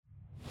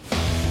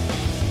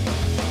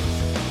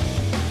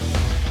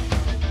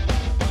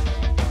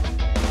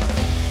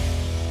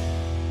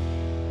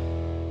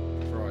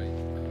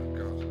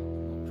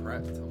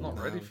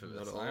for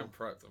this. I am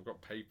prepped. I've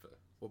got paper.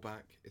 We're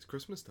back. It's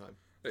Christmas time.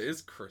 It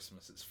is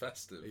Christmas. It's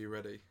festive. Are you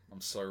ready?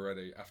 I'm so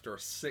ready. After a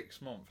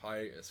 6-month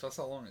hiatus. That's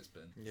how long it's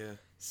been. Yeah.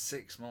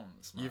 6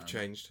 months, man. You've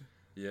changed.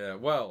 Yeah.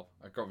 Well,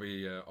 I got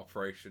the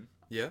operation.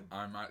 Yeah.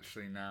 I'm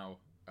actually now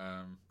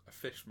a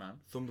fish man.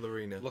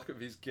 Thumblerina. Look at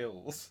these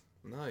gills.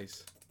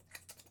 Nice.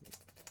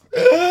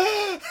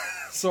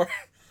 Sorry.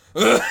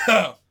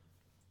 I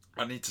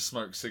need to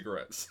smoke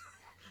cigarettes.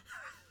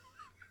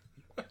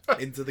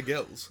 Into the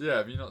gills. Yeah,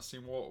 have you not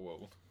seen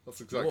Waterworld?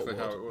 That's exactly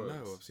how it works.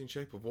 No, I've seen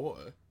Shape of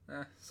Water.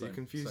 Are you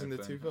confusing the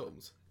two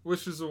films?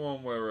 Which is the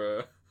one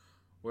where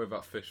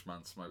that fish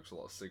man smokes a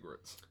lot of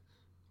cigarettes?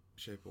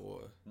 Shape of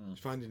Water.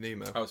 Finding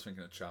Nemo. I was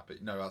thinking of Chappie.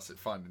 No, that's it.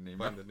 Finding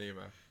Nemo. Finding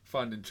Nemo.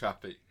 Finding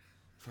Chappie.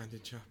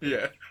 Finding Chappie.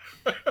 Yeah.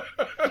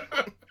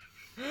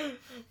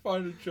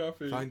 Finding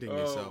Chappie. Finding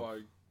yourself. Oh my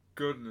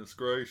goodness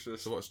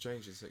gracious. So what's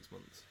changed in 6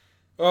 months?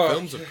 Oh,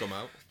 Films have come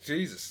out.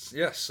 Jesus.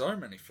 Yeah, so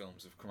many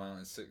films have come out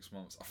in 6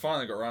 months. I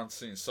finally got around to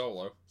seeing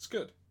Solo. It's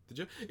good. Did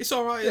you? It's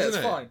alright, Yeah, isn't it's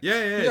it? fine. Yeah,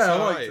 it's I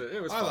alright. liked it.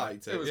 It was fine. I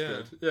liked it. It was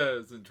good. Yeah,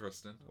 it was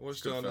interesting. I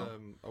watched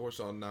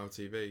it on Now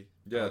TV.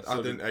 Yeah, I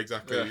so didn't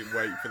exactly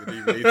wait for the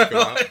DVD to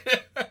come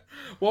out.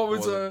 What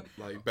was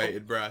like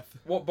bated breath?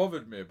 What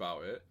bothered me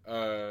about it?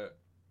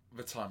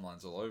 The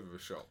timeline's all over the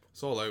shop.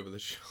 It's all over the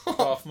shop.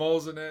 Darth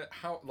Maul's in it.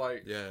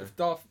 If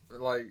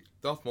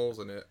Darth Maul's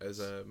in it as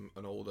an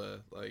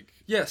older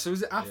Yeah, so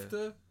is it after?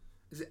 Yeah.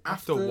 Is it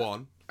after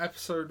 1?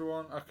 Episode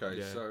 1? Okay,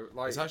 yeah. so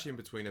it's actually in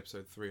between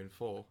episode 3 and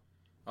 4.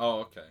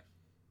 Oh, okay.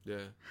 Yeah.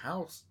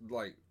 How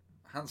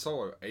Han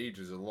Solo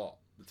ages a lot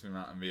between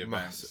that and the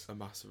events. A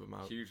massive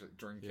amount. Hugely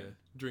drinking. Yeah.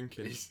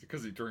 Drinking.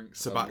 Because he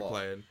drinks Sabat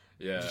playing.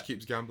 Yeah. He just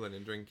keeps gambling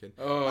and drinking.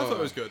 Oh. I thought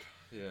it was good.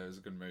 Yeah, it was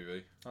a good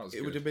movie.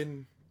 It would have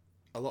been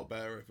a lot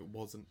better if it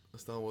wasn't a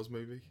Star Wars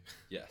movie.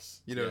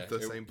 Yes. You know, if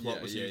the same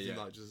plot was used in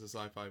just a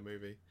sci-fi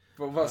movie.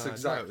 But that's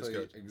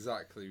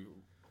exactly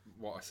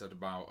what I said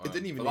about it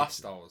didn't even the last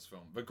Star Wars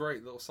film. They're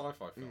great little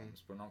sci-fi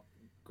films, but not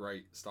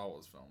great Star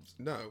Wars films.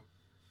 No.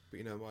 But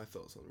you know, my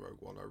thoughts on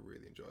Rogue One, I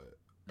really enjoy it.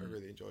 I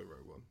really enjoy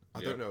Rogue One.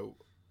 I don't know.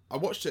 I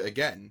watched it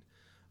again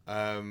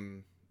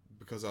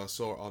because I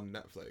saw it on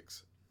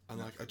Netflix.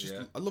 And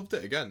I loved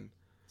it again.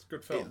 It's a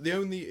good film. The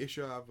only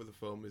issue I have with the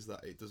film is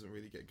that it doesn't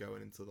really get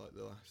going into the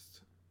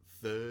last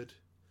third.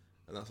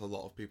 And that's a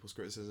lot of people's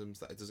criticisms,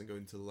 that it doesn't go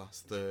into the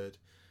last third.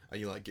 And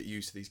you get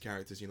used to these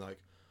characters and you're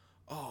like,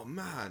 oh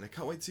man, I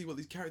can't wait to see what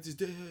these characters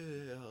do.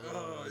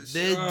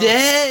 They're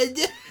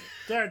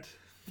dead!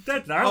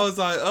 Dead now. I was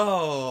like,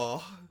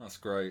 oh. That's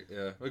great,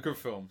 yeah. They're good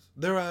films.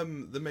 They're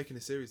making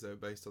a series though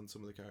based on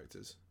some of the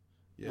characters.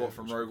 Yeah, what,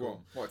 from Rogue One?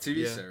 What, a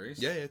TV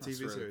series? Yeah,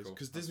 TV series.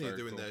 Because Disney are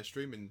doing their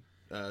streaming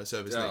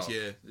service next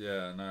year.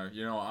 Yeah, no.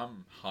 You know what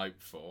I'm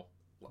hyped for?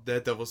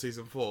 Daredevil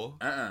season 4.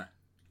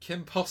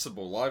 Kim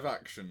Possible live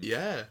action.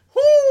 Yeah.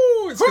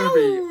 Woo! It's gonna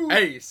be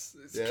ace.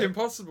 It's Kim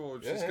Possible.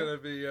 She's gonna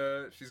be.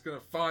 She's gonna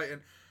fight,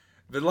 and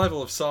the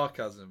level of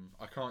sarcasm,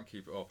 I can't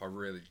keep it up. I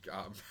really.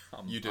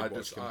 You did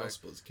watch Kim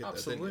Possible as a kid,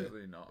 absolutely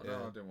didn't you? not. Yeah.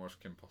 No, I didn't watch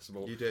Kim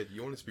Possible. You did.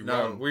 You wanted to be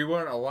wrong. No, we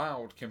weren't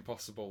allowed Kim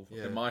Possible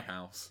in my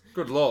house.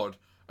 Good lord.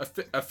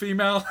 A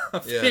female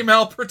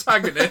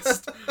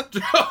protagonist.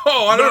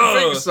 Oh, I don't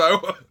think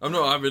so. I'm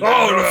not having.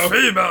 Oh, the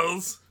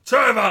females!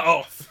 Turn that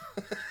off.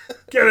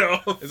 Get it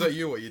off. Is that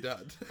you or your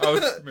dad? Oh,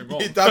 it's my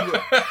mom. Your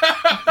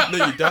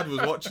dad was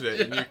watching it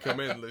and you come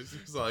in and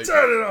it's like,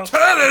 turn it off.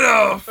 Turn it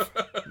off.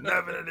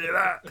 Never to do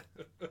that.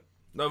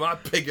 No, my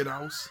pigging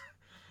house.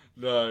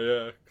 No,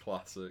 yeah,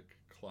 classic.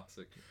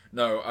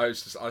 No, I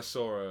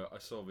saw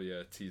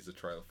the teaser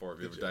trailer for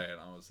it the other day,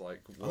 and I was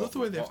like, what, I love the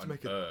way they have to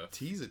make a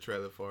teaser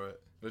trailer for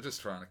it. They're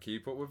just trying to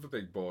keep up with the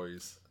big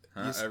boys.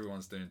 Huh?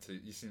 Everyone's doing.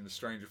 You seen the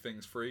Stranger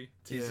Things 3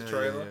 teaser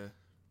trailer? Yeah.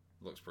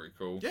 Looks pretty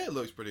cool. Yeah, it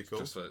looks pretty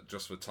cool.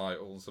 Just for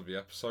titles of the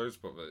episodes,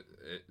 but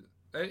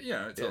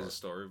it tells a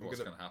story of what's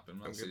going to happen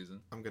that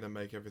season. I'm going to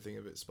make everything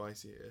a bit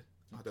spicy here.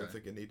 Okay. I don't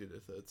think it needed a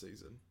third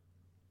season.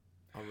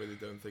 I really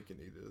don't think it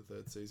needed a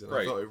third season.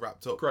 Great. I thought it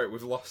wrapped up. Great,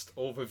 we've lost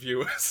all the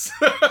viewers.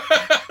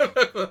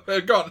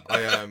 They're gone.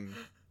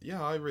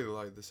 I really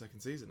like the second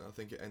season. I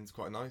think it ends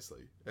quite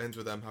nicely. It ends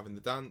with them having the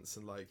dance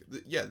and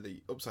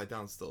the upside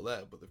down's still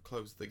there, but they've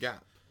closed the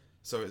gap.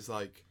 So it's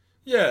like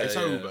it's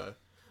over.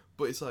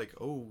 But it's like,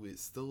 oh,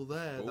 it's still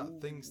there. Ooh, that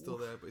thing's still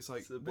there. But it's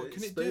like, what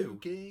can it do?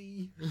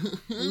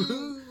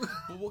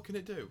 But what can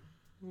it do?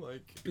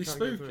 Be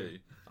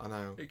spooky. I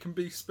know. It can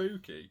be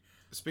spooky.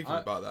 Speaking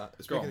about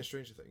that, speaking of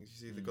Stranger Things,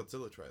 you see the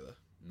Godzilla trailer?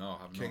 No, I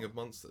haven't. King of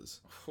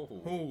Monsters.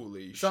 Oh.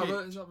 Holy shit.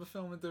 Is that the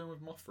film they're doing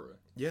with Mothra?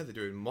 Yeah, they're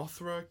doing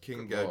Mothra,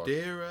 King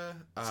Ghidorah,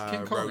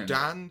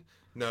 Rodan.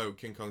 No,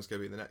 King Kong's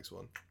going to be the next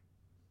one.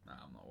 Nah,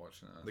 I'm not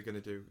watching it. They're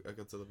going to do a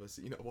Godzilla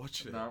vs. You're not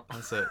watching it? No.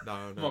 That's it.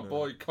 No. My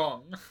boy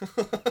Kong.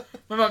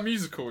 Remember that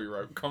musical we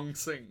wrote, Kong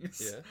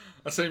Sings? Yeah.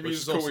 I say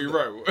musical we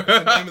wrote.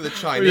 The name of the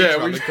Chinese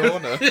around the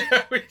corner.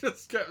 Yeah, we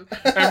just kept...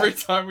 Every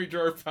time we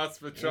drove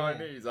past the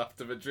Chinese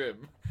after the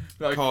gym...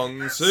 Like,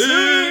 Kong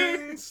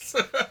sings!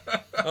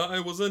 I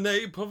was an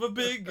ape of the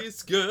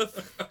biggest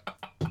girth.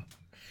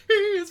 He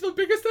is the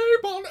biggest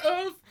ape on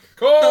earth!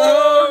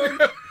 Kong!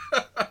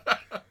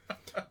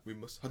 We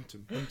must hunt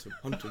him, hunt him,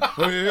 hunt him.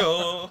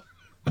 Oh,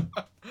 yeah.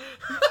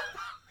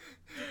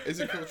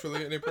 Is it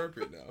culturally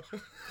inappropriate now?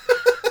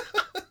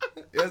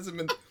 It hasn't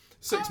been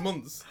 6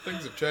 months.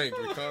 Things have changed.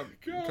 We can't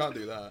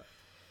do that.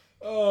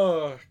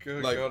 Oh,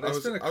 good God. It's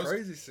been a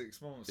crazy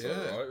 6 months. Yeah.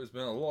 Right? There's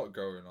been a lot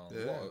going on.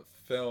 Yeah. A lot of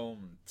film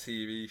and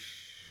TV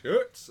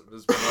shoots.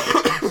 There's been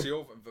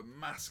the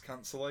mass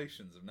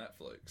cancellations of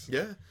Netflix.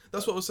 Yeah,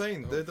 that's what I was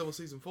saying. Daredevil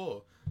season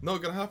 4.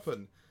 Not going to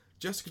happen.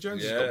 Jessica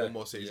Jones has got one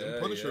more season.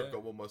 Punisher have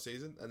got one more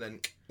season. And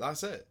then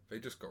that's it. They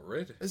just got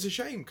rid. It's a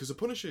shame because the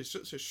Punisher is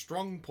such a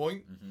strong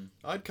point. Mm-hmm.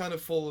 I'd kind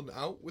of fallen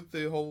out with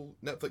the whole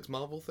Netflix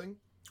Marvel thing.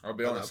 I'll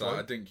be honest,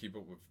 I didn't keep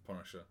up with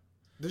Punisher.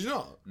 Did you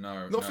not?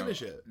 No. Not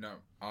finish it? No.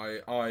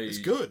 I It's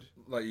good.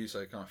 Like you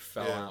say, kind of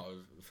fell out of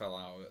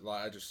it.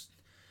 Like,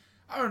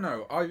 I don't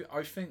know.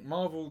 I think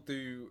Marvel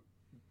do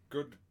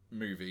good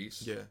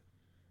movies. Yeah.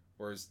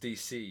 Whereas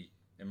DC,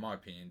 in my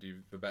opinion,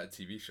 do the better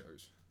TV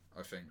shows.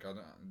 I think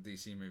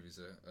DC movies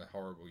are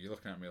horrible. You're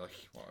looking at me like,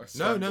 what?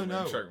 No.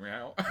 Choke me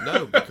out.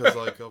 No, because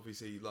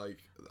obviously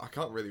I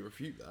can't really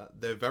refute that.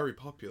 They're very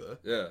popular.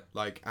 Yeah.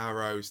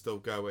 Arrow still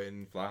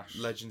going. Flash.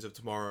 Legends of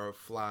Tomorrow.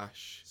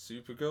 Flash.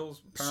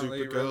 Supergirl's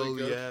apparently Supergirl, really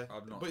good. yeah.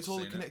 I've not but it's all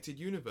a seen connected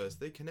universe.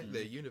 They connect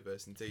their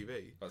universe in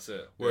TV. That's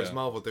it. Whereas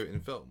Marvel do it in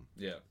film.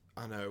 Yeah.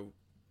 I know.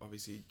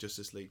 Obviously,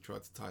 Justice League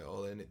tried to tie it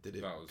all in. It did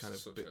it kind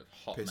of a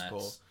hot piss mess.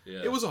 poor.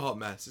 Yeah. It was a hot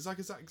mess. It's like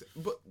a Zack.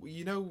 But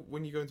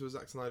when you go into a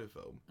Zack Snyder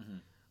film,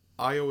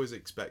 I always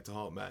expect a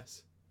hot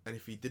mess. And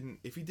if he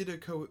did a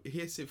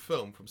cohesive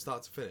film from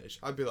start to finish,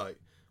 I'd be like,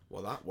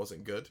 well, that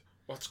wasn't good.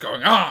 What's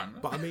going on?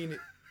 But I mean,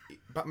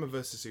 Batman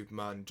vs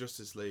Superman,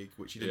 Justice League,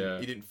 which he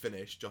didn't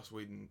finish. Joss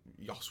Whedon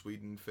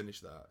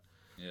finished that.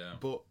 Yeah.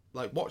 But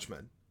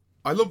Watchmen.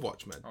 I love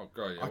Watchmen. Oh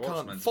god, yeah. I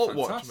Watchmen's can't fault a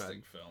fantastic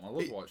Watchmen. film. I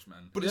love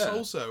Watchmen. But it's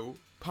also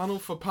panel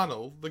for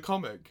panel the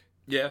comic.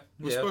 Yeah,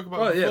 we spoke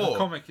about it before. Yeah, the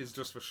comic is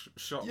just a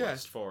shot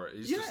list for it.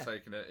 He's just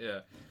taking it.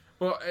 Yeah,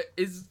 but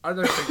I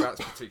don't think that's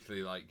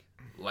particularly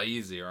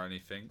lazy or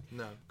anything.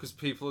 No, because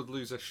people would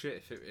lose their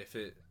shit if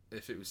it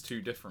was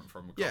too different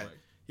from a comic. Yeah,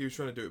 he was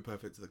trying to do it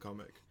perfect to the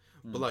comic.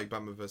 But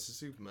Batman vs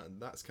Superman,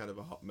 that's kind of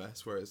a hot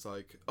mess where it's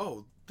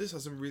oh, this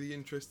has some really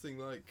interesting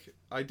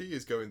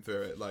ideas going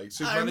through it.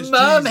 Superman is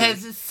mom Jesus.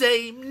 has the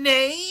same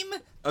name.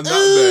 And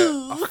that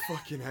bit, I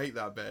fucking hate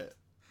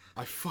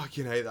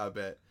that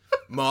bit.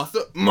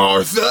 Martha,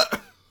 Why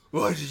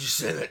did you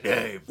say that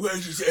name? why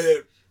did you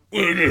say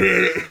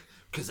that?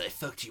 Because I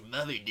fucked your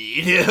mother,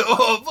 dude.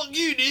 Oh, fuck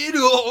you, dude.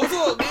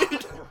 Oh, fuck,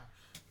 dude.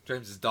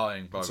 James is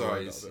dying, by the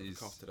way. He's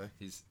cough today.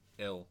 He's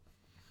ill,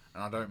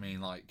 and I don't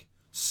mean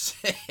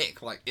sick,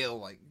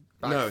 ill,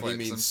 No, he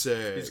means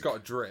sick. He's got a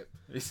drip.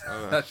 He's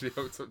actually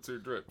hooked up to a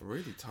drip. I'm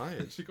really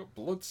tired. He's got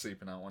blood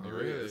seeping out on your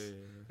Really? ears.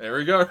 There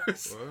he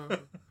goes.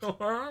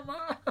 Where am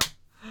I?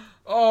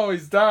 Oh,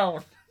 he's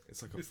down.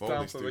 It's like a He's Foley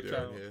down for the studio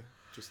in count. here.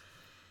 Just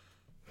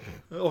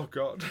Oh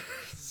god,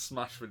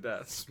 smash for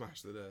death.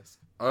 smash the desk.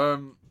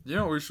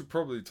 We should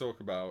probably talk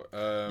about.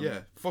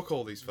 Fuck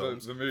all these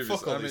films. The movies.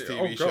 Fuck all these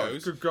TV God,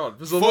 shows. Good God,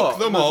 there's a Fuck lot.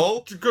 them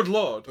all. Good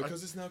Lord.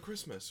 Because it's now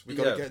Christmas. We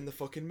gotta get in the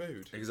fucking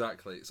mood.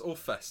 Exactly. It's all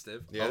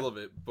festive. Yeah. I love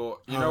it. But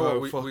you know what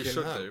we fucking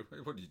should hell. do?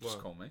 What did you just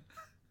call me?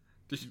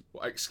 Did you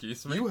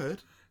excuse me? You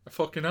heard? I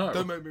fucking know.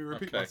 Don't make me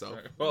repeat myself.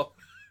 Right. Well,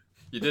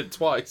 you did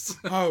twice.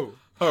 Ho.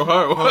 Ho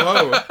ho.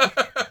 Ho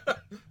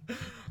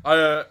ho.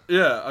 I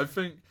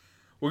think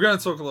we're going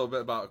to talk a little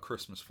bit about a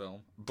Christmas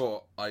film,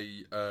 but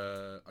I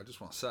just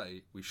want to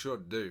say we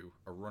should do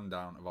a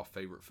rundown of our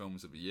favourite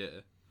films of the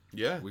year.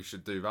 Yeah. We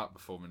should do that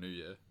before the new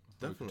year.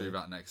 Definitely. We can do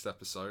that next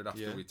episode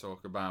after we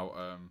talk about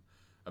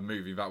a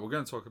movie that we're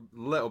going to talk a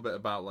little bit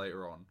about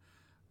later on.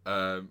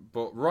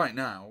 But right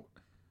now,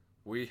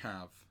 we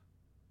have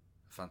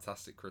a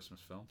fantastic Christmas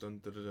film. Dun,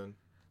 dun, dun, dun.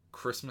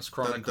 Chritmas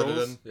Chronicles, Dun,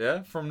 dun, dun.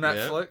 yeah, from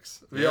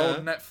Netflix, the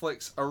old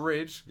Netflix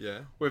orig,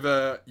 with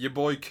your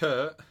boy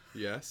Kurt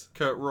Russell,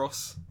 Kurt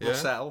Russell.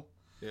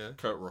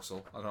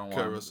 I don't know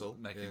why I'm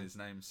making his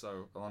name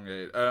so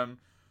elongated.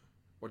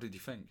 What did you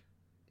think?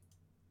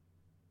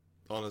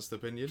 Honest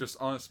opinion. Just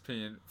honest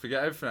opinion.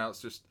 Forget everything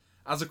else. Just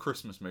as a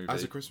Christmas movie.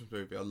 As a Christmas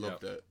movie, I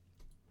loved it.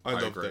 I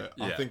loved it.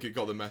 Yeah. I think it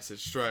got the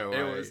message straight away.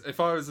 It was. If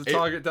I was the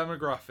target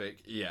demographic,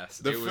 yes,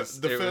 the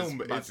film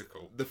was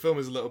magical. The film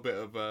is a little bit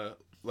of a,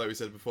 like we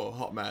said before, a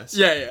hot mess.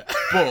 Yeah.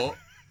 But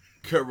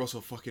Kurt Russell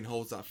fucking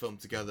holds that film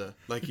together.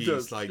 Like he's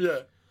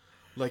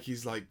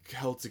he's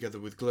held together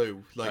with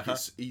glue. Like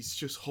he's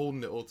just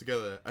holding it all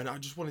together. And I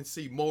just wanted to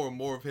see more and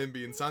more of him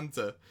being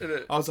Santa.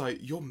 I was like,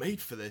 you're made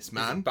for this,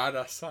 man. He's a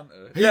badass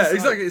Santa.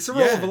 Exactly. It's a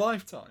role of a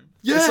lifetime.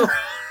 Yeah.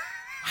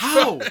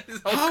 How?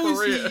 How is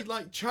career. he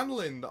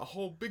channeling that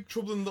whole Big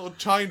Trouble in Little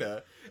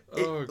China,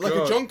 God.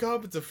 a John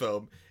Carpenter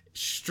film,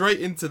 straight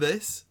into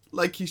this?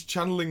 Like he's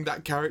channeling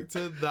that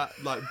character, that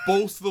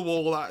balls to the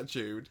wall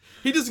attitude.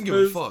 He doesn't give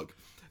a fuck.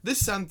 This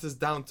Santa's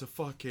down to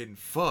fucking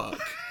fuck.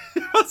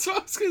 That's what I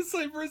was gonna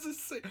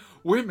say.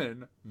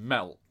 Women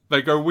melt.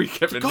 They go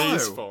weak at the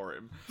knees for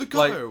him.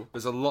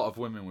 There's a lot of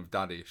women with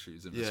daddy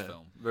issues in this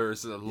film. There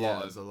is a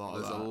lot. There's a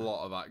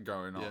lot of that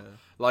going on.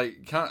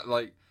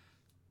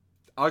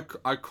 I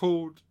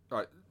called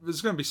right,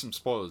 there's going to be some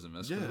spoilers in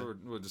this. Yeah.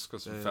 We're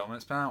discussing the film.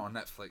 It's been out on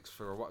Netflix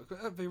for a while.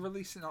 They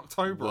released it in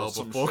October well or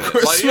some before shit.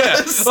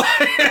 Christmas.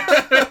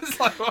 It's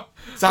like,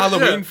 It's a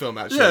Halloween film,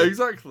 actually. Yeah,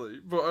 exactly.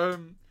 But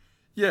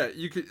yeah,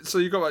 you could. So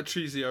you got that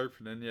cheesy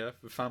opening, the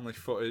family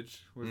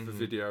footage with the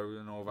video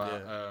and all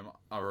that. Yeah.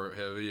 I wrote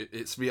here,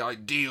 it's the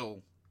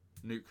ideal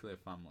nuclear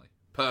family.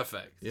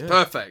 Perfect. Yeah.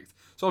 Perfect.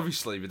 So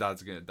obviously the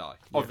dad's gonna die.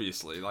 Yeah.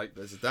 Obviously, like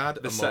There's a dad,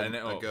 a setting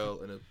mom, it a up.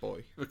 girl, and a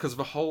boy. Because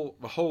the whole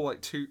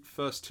like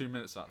first 2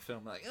 minutes of that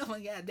film, like, oh my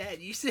god, Dad,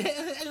 you said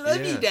I love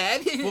Yeah. you,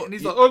 Dad, Well, and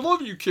he's you- like, I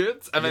love you,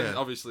 kids, and then Yeah.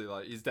 obviously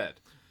like he's dead.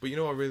 But you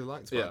know what I really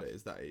liked about Yeah. it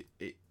is that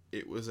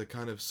it was a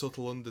kind of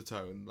subtle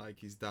undertone, like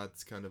his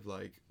dad's kind of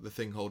like the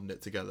thing holding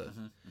it together.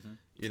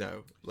 You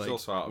know, like He's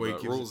also out where he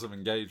of gives- Rules of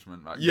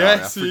Engagement. That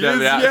Yes, guy. I he forget is,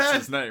 the yeah.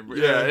 actor's name, but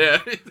Yeah.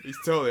 yeah. He's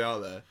totally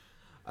out there.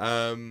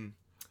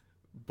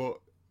 But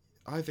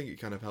I think it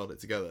kind of held it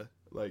together.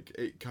 Like,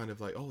 it kind of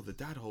like, oh, the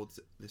dad holds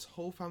this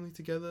whole family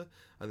together,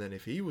 and then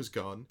if he was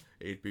gone,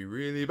 it'd be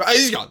really bad.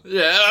 He's gone!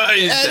 Yeah,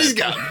 he's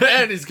gone.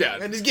 and he's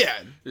gone. And he's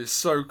gone! It's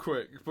so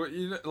quick, but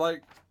you know,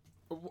 like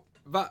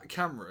that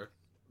camera,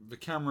 the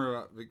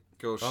camera that the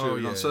girl's Oh,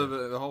 shooting on. yeah. So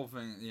the whole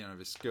thing, you know,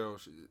 this girl,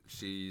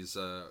 she's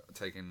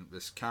taking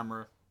this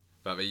camera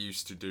that they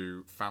used to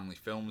do family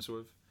films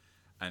with,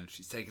 and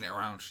she's taking it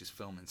around. She's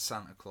filming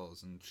Santa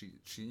Claus, and she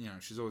you know,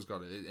 she's always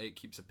got it. It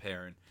keeps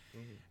appearing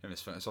in this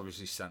film. It's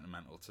obviously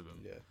sentimental to them.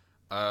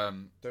 Yeah.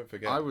 Don't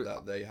forget I would-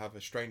 that they have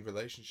a strained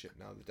relationship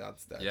now the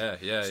dad's dead.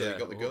 Yeah. So they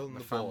got the girl and the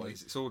boy.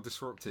 families. It's all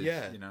disrupted.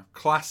 Yeah. You know,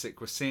 classic.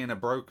 We're seeing a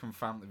broken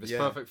family, this Yeah.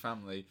 perfect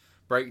family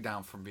break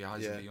down from the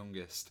eyes Yeah. of the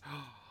youngest.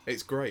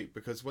 It's great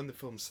because when the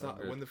film good.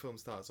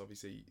 starts,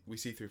 obviously we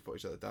see through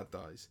footage that the dad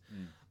dies,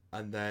 Mm.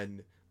 and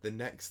then the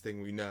next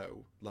thing we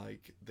know,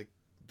 like the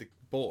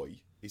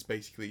boy is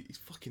basically he's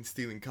fucking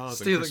stealing cars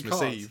on Christmas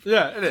cars. Eve.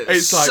 Yeah, it is.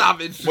 It's like,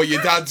 savage. well,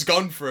 your dad's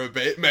gone for a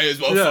bit, may as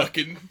well Yeah.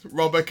 fucking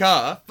rob a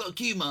car. Fuck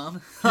you,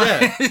 Mum.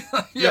 Yeah,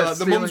 yeah. Like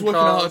the mum's stealing working a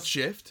cars. hard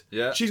shift.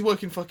 Yeah. She's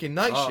working fucking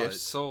night Oh, shifts.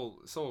 it's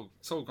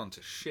all gone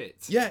to shit.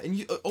 Yeah,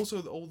 and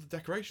also all the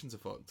decorations are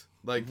fucked.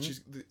 Like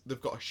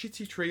they've got a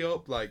shitty tree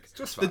up. Like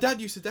just the fine.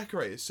 dad used to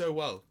decorate it so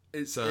well.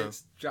 It's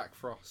Jack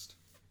Frost.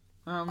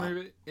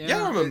 Maybe.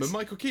 Yeah, I remember it's-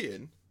 Michael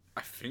Keaton. I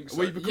think so.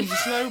 Where he becomes a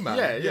snowman.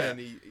 Yeah. and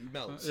he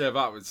melts. Yeah,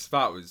 that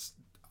was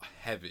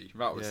heavy.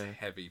 That was Yeah.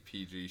 heavy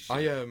PG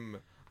shit.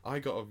 I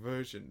got a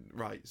version,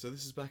 right, so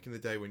this is back in the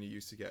day when you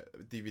used to get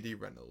DVD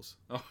rentals.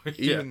 Oh, yeah.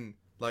 Even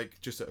like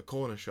just at a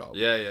corner shop.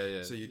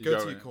 Yeah. So you'd You go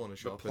to in your corner the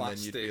shop and then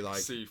you'd be plastic like,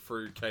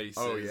 see-through cases.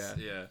 Oh, yeah.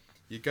 Yeah.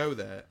 you go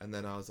there and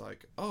then I was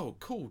like, oh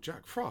cool,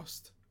 Jack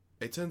Frost.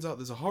 It turns out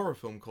there's a horror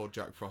film called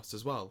Jack Frost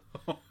as well.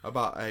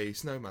 About a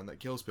snowman that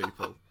kills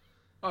people.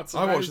 That's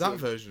I watched that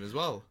amazing. version as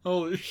well.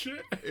 Holy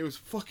shit. It was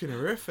fucking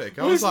horrific.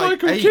 I Where's was like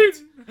Michael 8.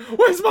 Keaton?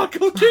 Where's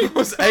Michael I Keaton?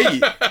 was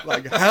 8.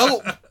 Like,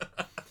 help!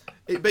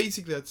 It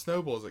basically had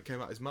snowballs that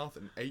came out his mouth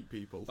and ate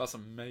people. That's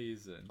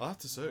amazing. I'll have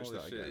to search Holy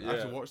that shit, again. I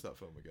have yeah. to watch that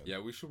film again. Yeah,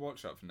 we should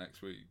watch that for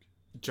next week.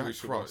 Jack We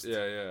should Frost.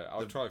 Yeah.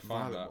 I'll The try to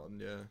find violent that. one,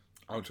 yeah.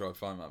 I'll try to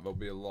find that. There'll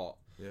be a lot.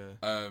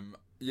 Yeah.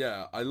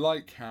 Yeah, I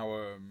like how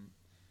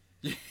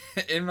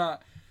in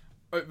that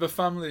the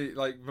family,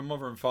 like the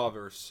mother and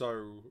father, are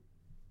so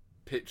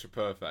picture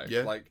perfect.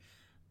 Yeah. Like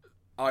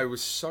I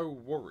was so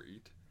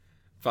worried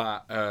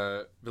that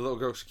the little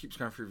girl, she keeps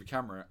going through the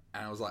camera,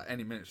 and I was like,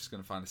 any minute she's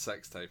gonna find a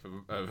sex tape of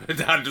her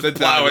dad just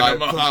plowing like, the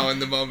mum. plowing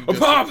the mum. Oh,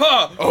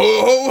 Papa! Ho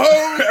ho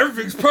ho!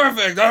 Everything's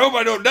perfect. I hope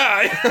I don't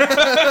die.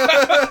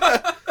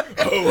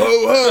 Ho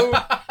ho ho!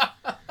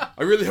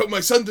 I really hope my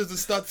son doesn't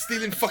start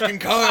stealing fucking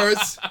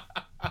cars.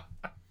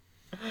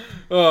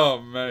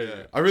 Oh man.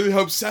 Yeah. I really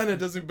hope Santa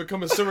doesn't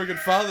become a surrogate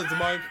father to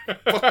my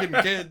fucking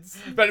kids.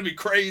 Better be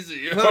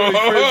crazy. That'd be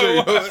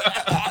crazy.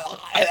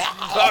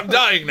 I'm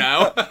dying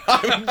now.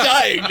 I'm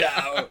dying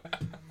now.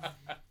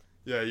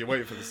 Yeah, you're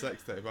waiting for the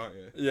sex tape, aren't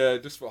you? Yeah,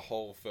 just the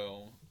whole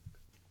film.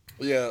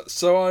 Yeah,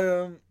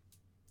 so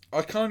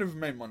I kind of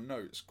made my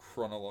notes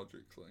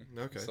chronologically.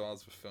 Okay. So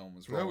as the film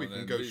was No, rolling we can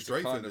in, go these are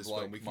straight kind through of this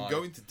film. like We can my-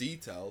 go into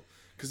detail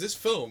because this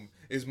film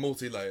is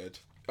multi-layered.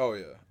 Oh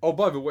yeah. Oh,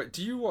 by the way,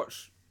 do you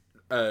watch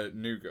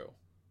New Girl?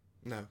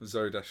 No.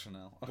 Zoe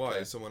Deschanel. Why?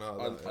 Okay. Someone out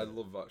I, of that. I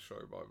love that show,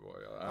 by the way.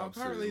 I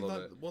Apparently, absolutely love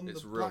like, it. one of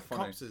It's the real black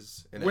funny. cops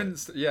is in it.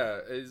 Winston, yeah,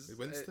 is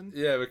Winston?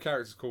 Yeah, the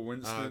character's called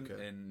Winston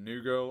okay. in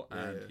New Girl, Yeah,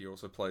 and yeah. he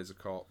also plays a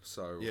cop.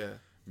 So Yeah.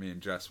 me and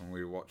Jess, when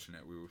we were watching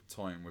it, we were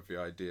toying with the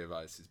idea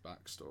that it's his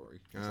backstory.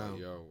 It's Oh. like,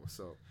 yo, what's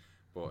up?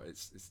 But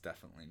it's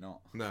definitely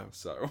not. No.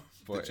 So,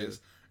 but Did you-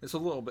 it's a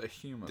little bit of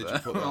humour Did there. you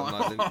put that on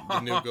like the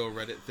New Girl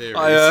Reddit theories?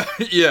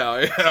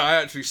 I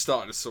actually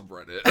started a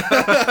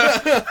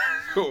subreddit.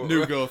 Cool.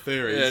 New Girl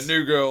theories. Yeah,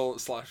 New Girl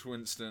 /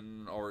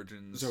 Winston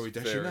origins. Zoe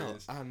Deschanel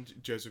theories. and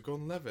Joseph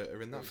Gordon-Levitt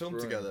are in that That's film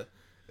brilliant. together.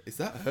 Is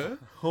that her?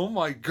 Oh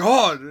my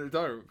god!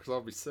 Don't, because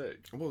I'll be sick.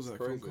 What was that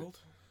Crazy. film called?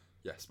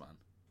 Yes,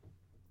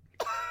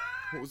 man.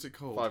 What was it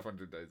called?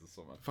 500 Days of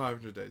Summer.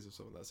 500 Days of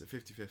Summer. That's it.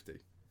 50-50.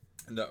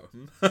 No.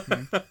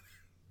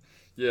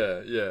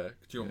 Yeah.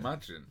 Could you Yeah.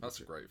 imagine? That's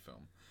a great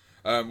film.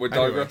 We're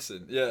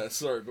digressing. Yeah,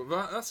 sorry, but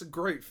that's a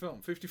great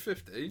film.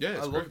 50-50. Yeah,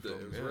 I loved it.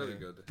 It was really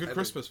good. Good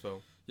Christmas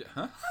film. Yeah,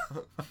 huh?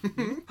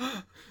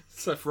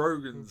 Seth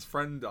Rogen's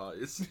friend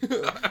dies.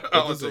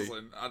 Does he?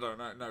 I don't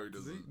know. No, he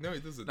doesn't. No, he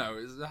doesn't. No,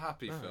 it's a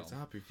happy film. It's a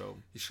happy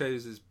film. He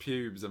shaves his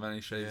pubes and then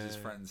he shaves his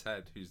friend's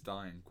head, who's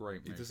dying.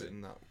 Great movie. He does it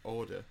in that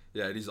order.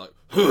 Yeah, and he's like,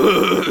 You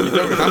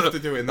don't have to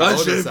do it in that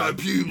order, shave my Seth.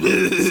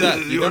 pubes.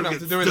 Seth, you don't have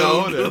to do it in that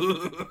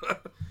order.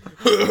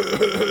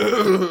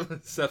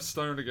 Seth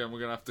Stone again, we're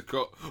going to have to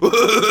cut.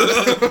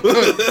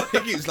 He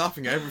keeps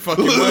laughing at every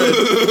fucking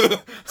word.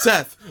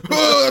 Seth.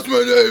 Oh, that's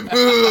my name.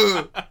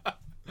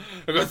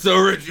 I got so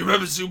rich. You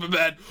remember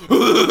Superman?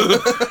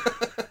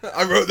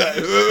 I wrote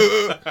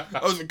that.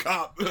 I was a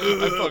cop.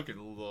 I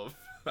fucking love.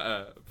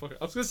 I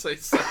was gonna say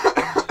Seth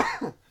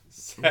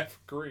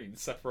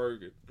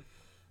Rogen.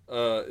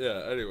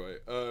 Yeah. Anyway.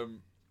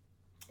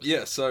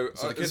 Yeah. So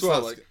the kid as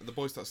well, starts, the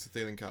boy starts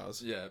stealing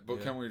cars. Yeah,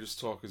 but can we just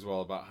talk as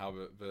well about how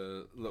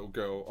the little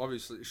girl?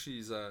 Obviously,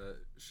 she's a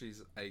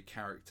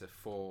character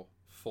for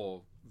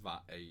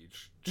that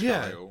age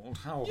child.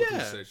 How old would you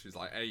say she's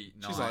like 8,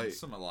 9,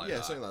 something like that?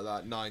 Yeah, something like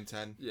that. 9,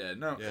 10. Yeah,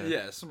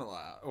 something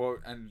like that.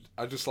 And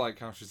I just like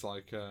how she's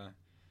like,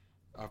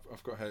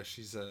 I've got her.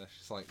 She's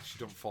like she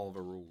don't follow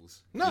the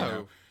rules. No, you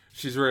know?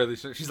 She's really.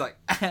 She's like,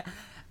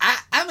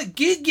 I'm a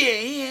good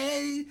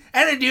guy.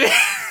 I don't do it.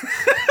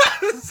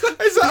 Is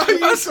that how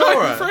you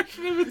saw her?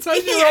 Impression of a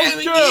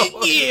 10-year-old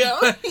girl.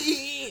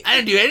 I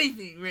don't do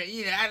anything. Right?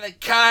 You know, I like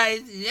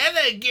cars. I'm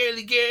not a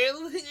girly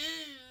girl.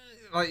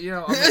 Like, you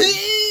know,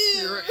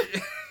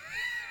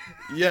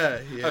 yeah.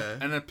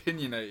 An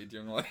opinionated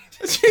young lady.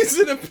 She's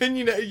an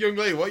opinionated young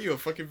lady. What, you a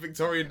fucking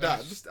Victorian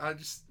dad? I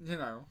just, you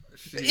know,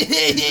 she's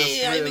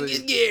just I'm really, a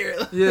good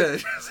girl. Yeah.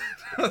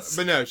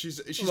 But no, she's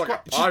like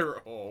quite, a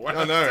pirate whore.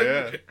 I know,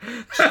 yeah.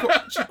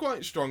 She's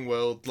quite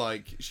strong-willed.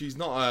 Like, she's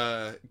not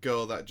a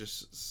girl that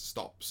just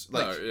stops.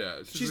 Like, no,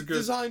 yeah. She's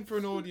designed for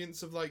an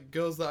audience of, like,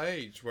 girls that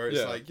age, where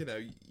it's like, you know,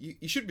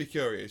 you should be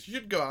curious. You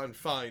should go out and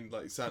find,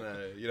 like,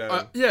 Santa, you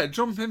know. Yeah,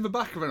 jump in the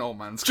back of an old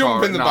man's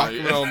car. Jump in the back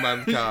of an old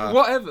man's car.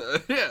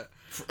 Whatever, yeah.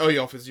 Oh, he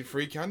offers you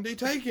free candy?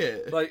 Take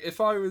it. Like,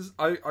 if I was...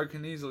 I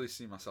can easily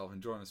see myself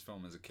enjoying this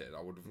film as a kid.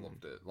 I would have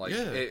loved it. Like,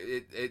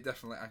 it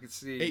definitely... I could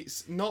see...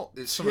 It's not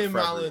Tim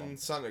Allen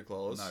Santa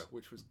Claus. No,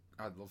 which was...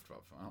 I loved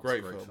that film. That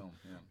Great was a great film.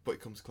 Yeah. But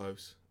it comes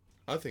close.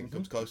 I think it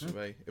comes close for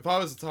me. If I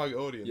was the target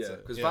audience... Yeah,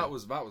 because that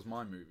was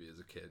my movie as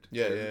a kid.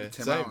 Yeah.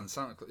 Tim Same. Allen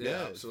Santa Claus.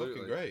 Yeah, absolutely. It's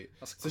fucking great.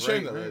 That's a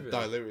shame that they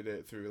diluted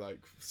it through, like,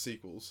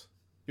 sequels.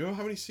 You know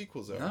how many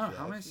sequels there are? No,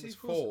 how many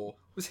sequels? 4.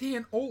 Was he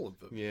in all of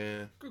them?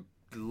 Yeah. Good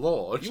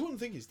Lord. You wouldn't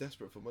think he's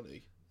desperate for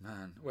money.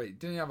 Man, wait,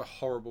 didn't he have a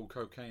horrible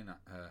cocaine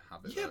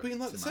habit? Yeah, though, but in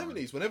like the Tim Allen?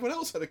 70s, when everyone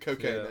else had a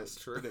cocaine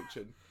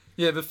addiction.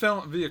 Yeah,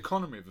 the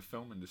economy of the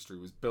film industry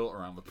was built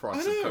around the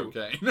price of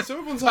cocaine. So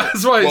everyone's like,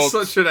 that's why it's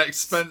such an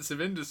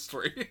expensive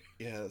industry.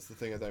 Yeah, that's the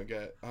thing I don't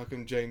get. How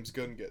come James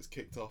Gunn gets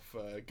kicked off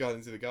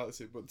Guardians of the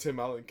Galaxy, but Tim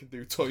Allen can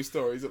do Toy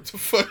Stories up to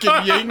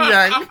fucking Yin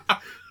Yang?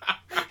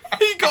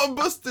 He got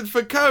busted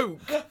for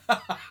coke.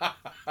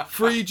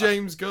 Free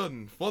James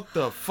Gunn. What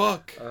the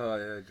fuck? Oh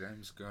yeah,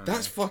 James Gunn.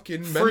 That's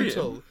fucking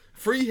mental.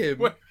 Free him.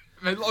 Wait,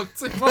 they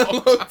locked him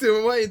up. Locked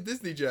him away in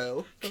Disney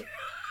jail.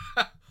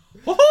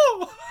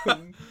 No! You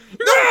can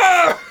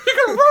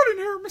run in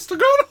here, Mr.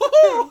 Gunn.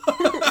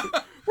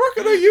 We're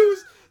gonna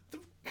use the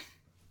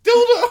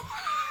dildo.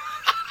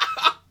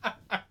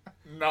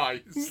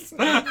 Nice.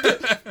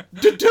 The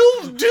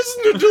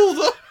Disney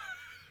dildo.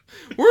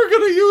 We're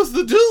gonna use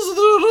the Disney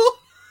dildo.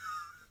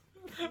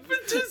 The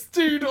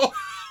Disney doodle.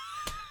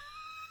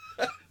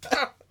 I'm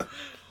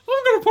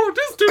gonna put a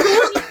Disney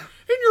doodle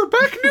in your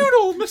back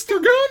noodle,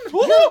 Mr. Gunn.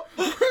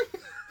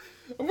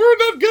 We're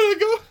not gonna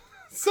go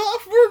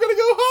soft. We're gonna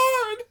go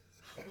hard.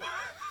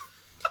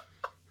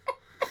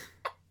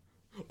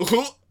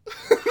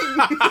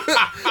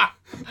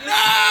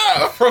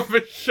 No! From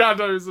the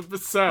shadows of the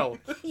cell.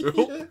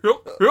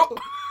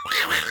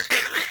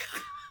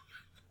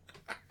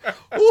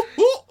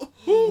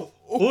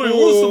 Hey,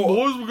 listen,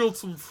 boys, we got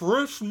some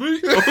fresh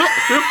meat. We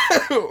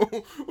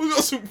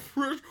got some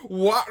fresh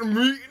white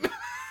meat.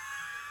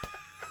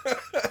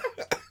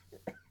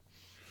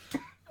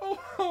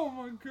 Oh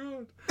my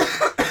god.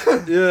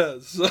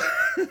 Yes.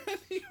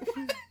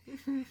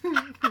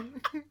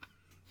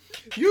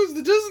 Use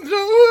the Disney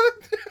dildo.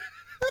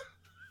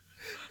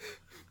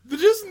 The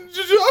Disney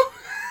dildo.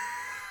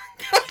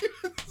 Can't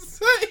even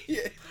say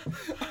it.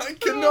 I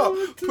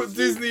cannot put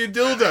Disney and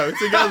dildo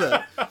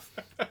together.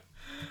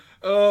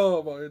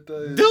 Oh my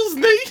days.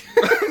 Dilsney.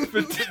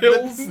 The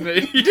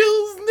Dilsney.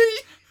 Dilsney.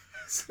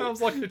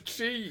 Sounds like a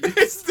cheese.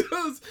 It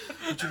does.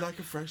 Would you like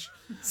a fresh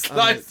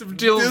slice of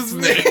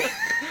Dilsney?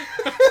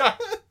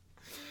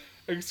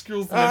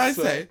 Excuse me, I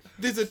sir. say,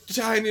 there's a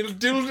tiny little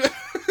dildo.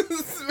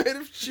 It's made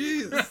of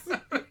cheese.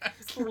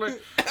 It's marvelous.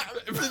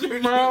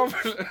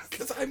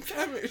 Because I'm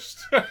famished.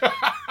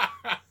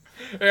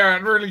 Yeah,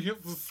 it really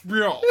hits the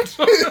spot.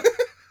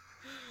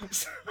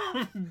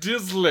 Some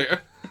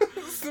Dizzler.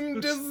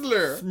 Some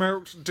Dizzler.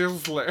 Smoked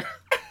Dizzler.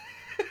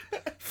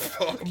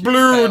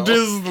 Blue hell.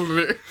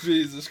 Disney.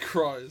 Jesus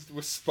Christ,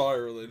 we're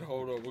spiraling.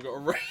 Hold on, we've got to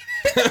rate.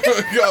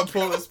 We gotta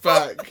pull this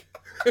back.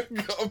 We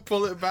gotta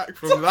pull it back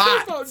from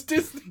that. About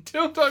Disney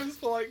dildos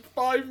for like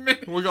 5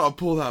 minutes. We gotta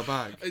pull that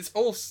back. It's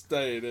all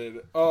staying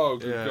in. Oh,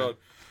 good Yeah. God.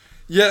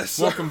 Yes.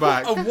 Welcome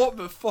back. And what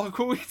the fuck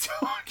are we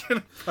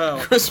talking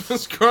about?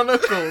 Christmas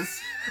Chronicles.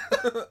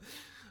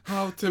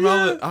 How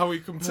we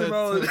compared Tim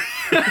Allen.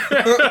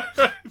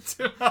 to...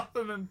 Tim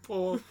Allen and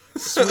poor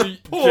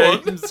sweet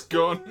Porn? James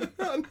Gunn.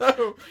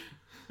 No.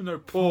 No,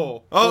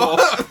 poor.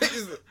 Oh,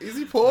 is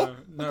he poor?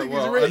 No, I think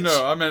well, he's rich.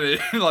 no, I meant it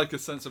in like a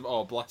sense of,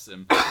 oh, bless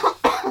him.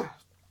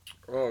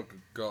 Oh,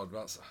 good God,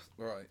 that's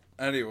right.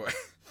 Anyway.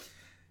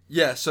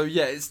 Yeah, so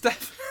yeah, it's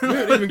definitely... We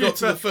haven't even got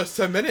to the first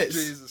 10 minutes.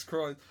 Jesus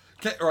Christ.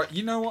 Okay, right,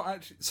 you know what,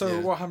 actually... So Yeah.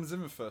 what happens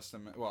in the first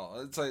 10 minutes? Well,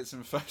 I'd say it's in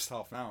the first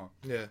half an hour.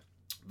 Yeah.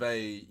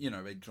 They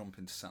jump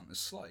into Santa's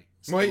sleigh.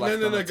 Wait, Left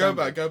no,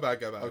 unattended. go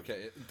back.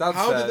 Okay, Dad's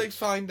How there. did they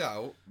find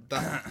out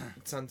that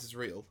Santa's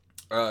real?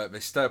 They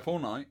stay up all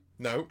night.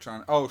 No.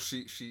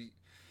 She...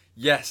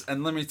 Yes,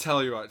 and let me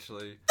tell you,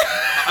 actually.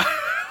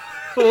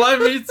 Let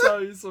me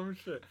tell you some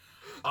shit.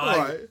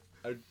 I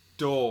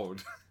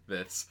adored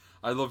this.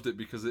 I loved it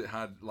because it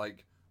had,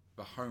 like,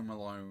 the Home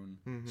Alone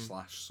 /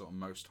 sort of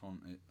most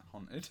haunted.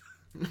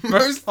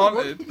 Most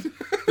haunted.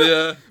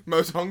 Yeah.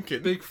 Most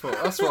honking.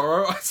 Bigfoot. That's what I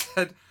wrote. I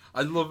said,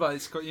 I love that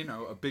it's got, a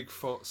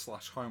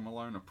Bigfoot / Home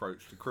Alone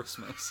approach to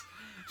Christmas.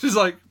 She's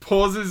like,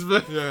 pauses the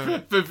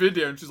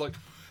video and she's like,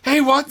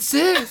 hey, what's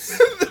this?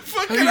 The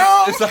fucking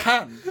arm. It's a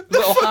hand.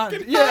 Little hand.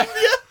 Fucking Yeah. hand,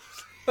 yeah.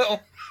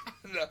 Little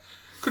hand.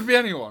 Could be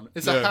anyone.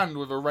 It's a Yeah. hand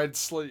with a red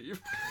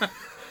sleeve.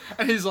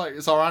 And he's like,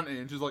 it's our auntie.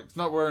 And she's like, it's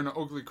not wearing an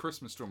ugly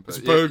Christmas jumper. It's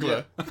a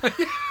burglar.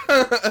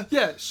 Yeah.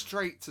 Yeah,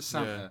 straight to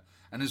Santa. Yeah.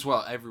 And as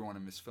well, everyone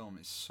in this film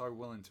is so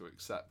willing to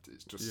accept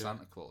it's just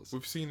Santa Claus.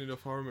 We've seen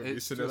enough horror movies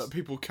It's to know just- that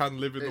people can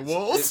live in the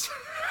walls.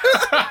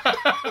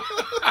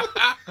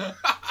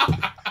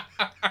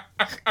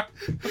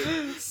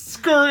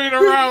 Scurrying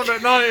around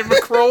at night in the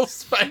crawl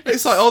space.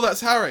 It's like, oh,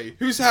 that's Harry.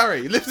 Who's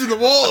Harry? He lives in the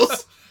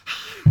walls.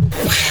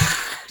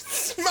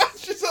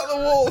 Smashes at the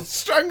wall,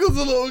 strangles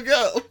a little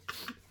girl,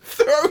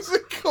 throws a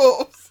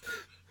corpse.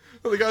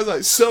 And the guy's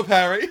like, sup,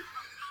 Harry?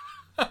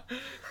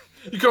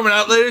 You coming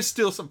out later,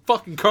 steal some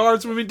fucking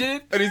cards when we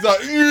did? And he's like,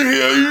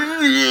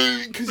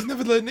 because he's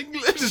never learned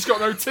English. He's got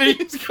no teeth.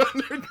 He's got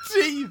no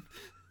teeth.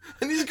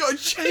 And he's got a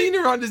chain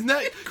around his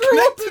neck.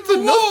 Grew up Connected in to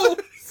the wall.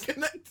 nothing.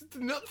 Connected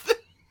to nothing.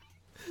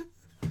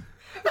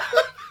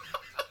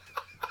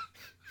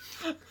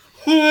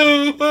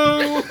 Ho,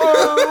 ho,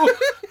 ho.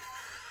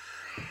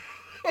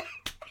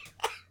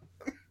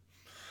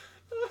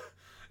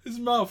 His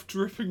mouth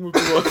dripping with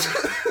blood.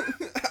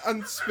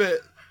 And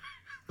spit.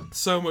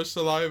 So much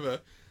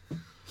saliva.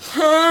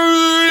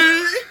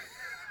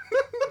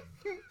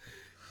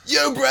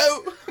 Yo,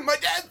 bro, my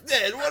dad's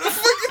dead. Wanna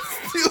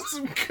fucking steal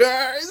some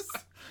cars?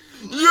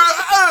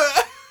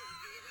 Yeah!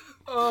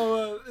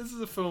 Oh, this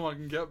is a film I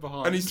can get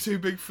behind. And he's too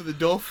big for the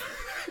duff.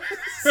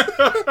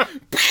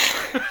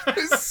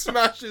 It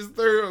smashes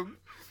through him.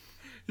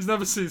 He's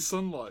never seen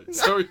sunlight,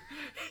 so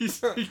he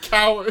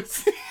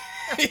cowers.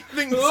 He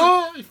thinks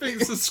He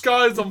thinks the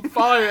sky's on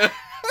fire.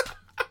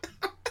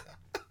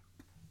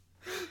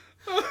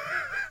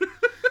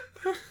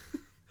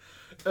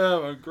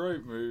 Oh, a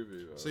great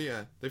movie. Though. So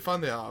yeah, they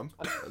find the arm,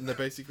 and they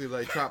basically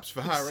lay traps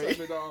for Harry.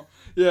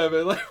 Yeah,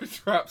 they lay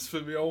traps for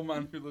the old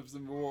man who lives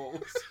in the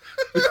walls.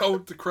 The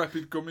old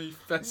decrepit gummy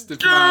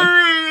festive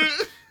man.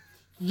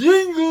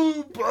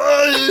 Jingle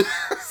bells!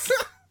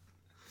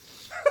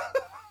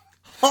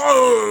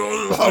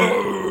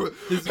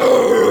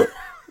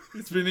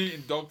 He's been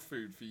eating dog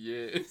food for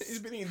years. He's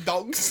been eating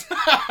dogs.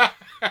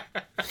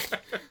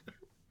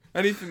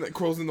 Anything that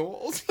crawls in the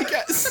walls, he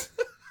gets.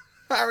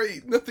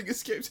 Harry, nothing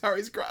escapes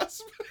Harry's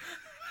grasp.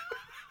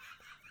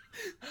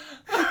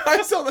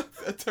 I sound like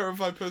a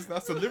terrified person that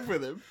has to live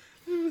with him.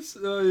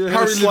 Yeah,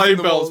 Harry the sleigh lives in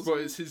the bells, walls. but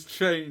it's his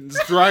chains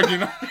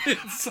dragging on the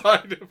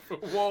inside of the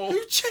wall.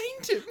 Who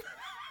chained him?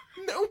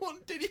 No one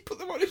did. He put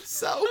them on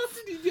himself. How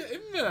did he get in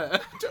there? I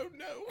don't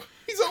know.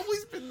 He's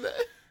always been there.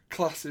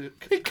 Classic.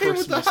 He came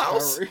with the Christmas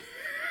house. Harry.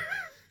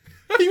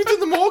 He was in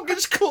the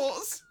mortgage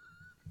clause.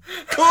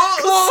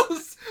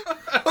 Clause! Ho,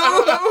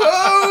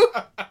 ho,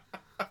 ho!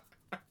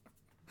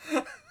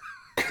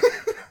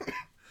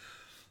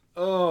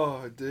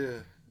 Oh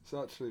dear. It's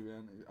actually the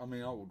end. I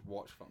mean, I would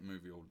watch that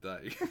movie all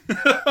day.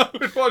 I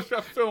would watch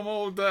that film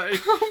all day.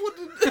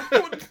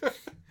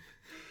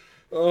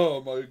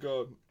 Oh my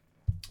god.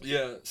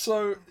 Yeah.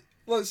 So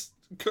let's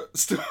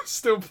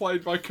still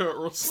played by Kurt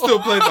Russell. Still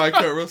played by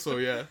Kurt Russell,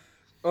 yeah.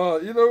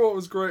 You know what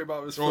was great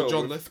about this film?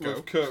 John with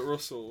Lithgow. Kurt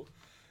Russell.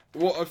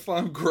 What I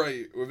found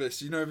great with this,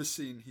 the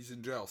scene he's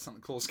in jail,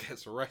 Santa Claus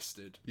gets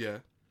arrested. Yeah.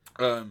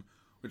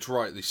 Which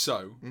rightly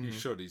so. He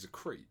should. He's a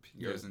creep.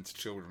 He goes Yeah. into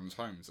children's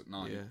homes at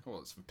night. Yeah. Well,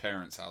 it's for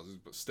parents' houses,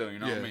 but still, you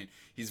know what I Yeah. mean?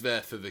 He's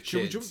there for the kids.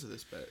 Should we jump to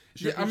this bit?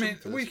 Yeah, I mean,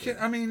 we can.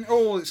 I mean,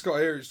 all it's got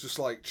here is just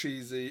like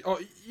cheesy. Oh,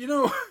 you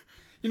know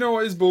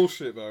what is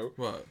bullshit though?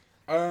 What?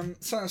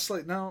 Santa's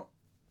Slate. Now,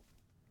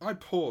 I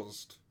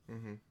paused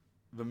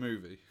the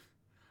movie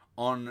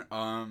on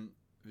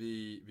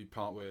the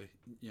part where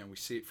we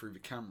see it through the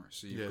camera.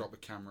 So you've got the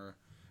camera,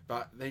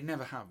 but they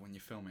never have when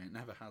you're filming. It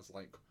never has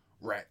like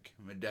rec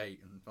and the date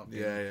and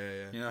fucking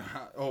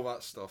all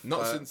that stuff.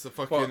 Not since the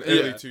fucking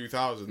early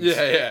 2000s.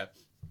 Yeah.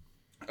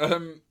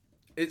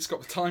 It's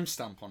got the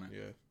timestamp on it.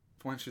 Yeah.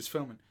 When she was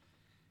filming.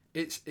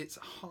 It's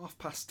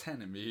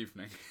 10:30 in the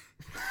evening.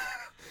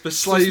 The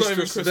sleigh's so it's not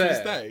just even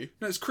Christmas Day.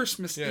 No, it's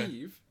Christmas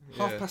Eve.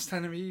 10:30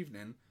 in the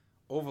evening.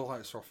 All the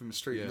lights are off in the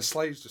street. Yeah. The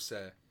sleigh's just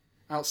there.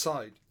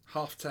 Outside,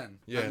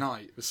 10:30 at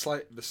night. The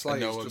sleigh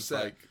is just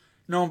there. Like...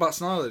 No one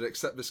bats an eyelid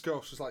except this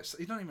girl. She's like,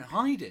 you don't even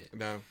hide it.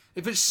 No.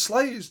 If his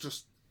sleigh is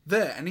just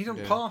there and he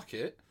doesn't park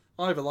it,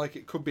 either like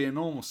it could be a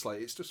normal sleigh,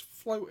 it's just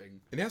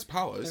floating. And he has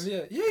powers.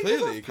 And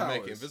clearly he can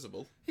make it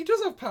invisible. He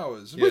does have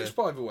powers. Yeah. Which,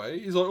 by the way,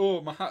 he's like,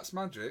 oh, my hat's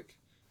magic.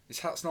 His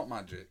hat's not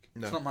magic.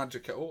 No. It's not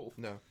magic at all.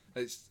 No.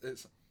 It's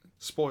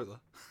spoiler.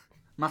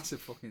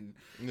 Massive fucking...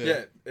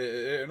 Yeah.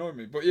 It annoyed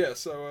me. But yeah,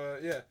 so,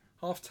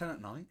 10:30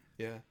 at night.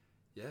 Yeah.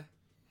 Yeah.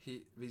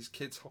 These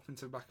kids hop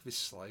into the back of his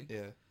sleigh.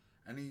 Yeah.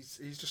 And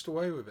he's just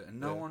away with it.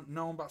 And no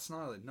one bats an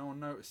eyelid. No one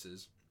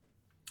notices.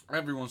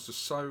 Everyone's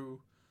just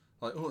so...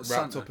 like, oh, it's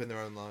wrapped Santa. up in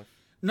their own life.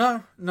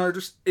 No,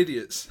 just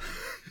idiots.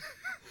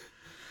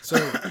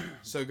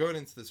 So going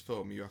into this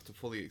film, you have to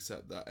fully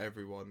accept that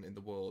everyone in the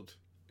world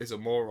is a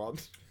moron.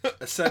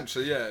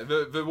 Essentially, yeah.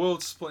 The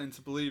world's split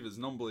into believers,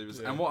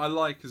 non-believers. Yeah. And what I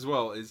like as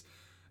well is,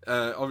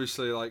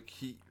 obviously, like,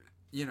 he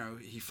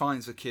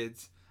finds the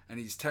kids, and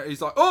he's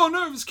like, oh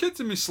no, there's kids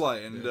in my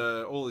sleigh, and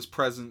all his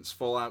presents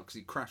fall out because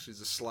he crashes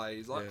the sleigh.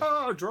 He's like,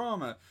 oh,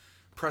 drama.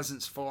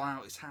 Presents fall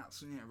out, his hat's,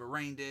 the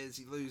reindeers,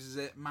 he loses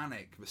it.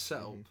 Manic, the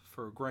setup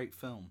for a great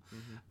film.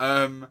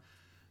 So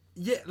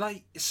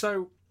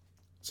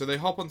they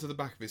hop onto the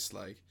back of his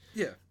sleigh.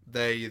 Yeah.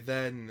 They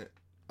then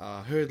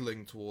are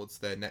hurtling towards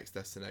their next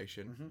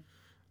destination.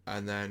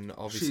 And then,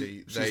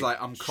 obviously, she's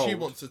like, I'm cold. She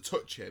wants to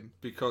touch him.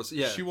 Because,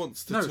 She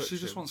wants to touch him. No, she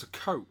just wants a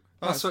coat.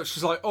 That's what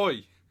she's like,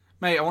 oi,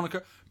 mate, I want a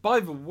coat. By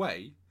the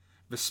way,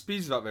 the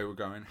speeds that they were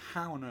going,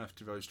 how on earth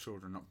do those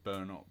children not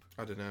burn up?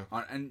 I don't know.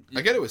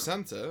 I get it with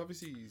Santa.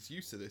 Obviously, he's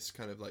used to this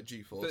kind of like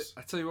G-force.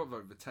 I tell you what,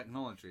 though, the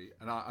technology,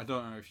 and I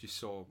don't know if you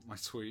saw my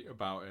tweet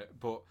about it,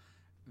 but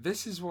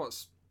this is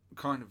what's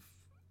kind of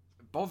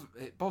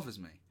bothers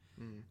me.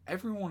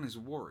 Everyone is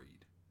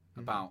worried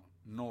about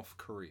North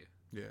Korea.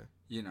 Yeah.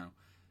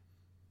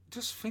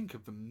 Just think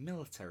of the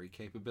military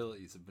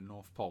capabilities of the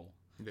North Pole.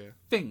 Yeah.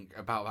 Think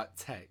about that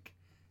tech.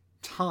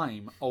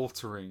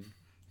 Time-altering,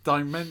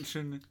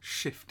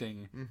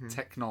 dimension-shifting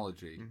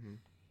technology.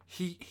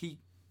 He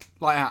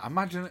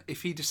imagine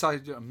if he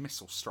decided to do a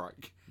missile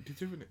strike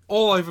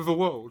all over the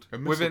world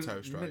within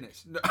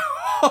minutes. No.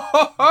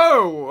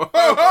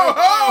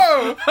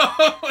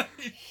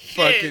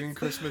 Fucking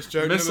Christmas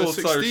joke number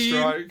 16.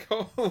 Strike.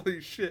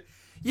 Holy shit.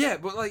 Yeah,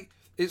 but like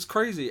it's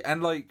crazy,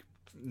 and like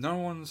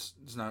there's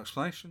no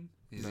explanation.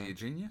 Is he a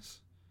genius?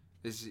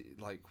 Is he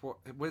like what?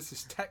 Where's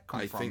this tech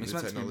come from? I think He's the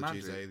meant to be technology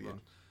is magic, alien.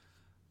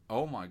 but...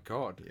 Oh my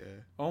god.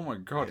 Yeah. Oh my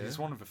god. Yeah. He's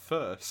one of the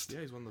first.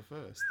 Yeah, he's one of the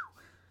first.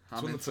 I'm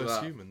He's one of the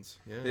first humans.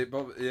 Yeah.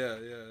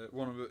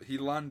 He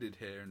landed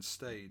here and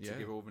stayed to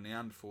give all the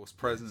Neanderthals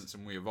presents,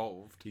 and we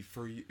evolved. He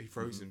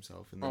froze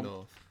himself in the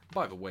north.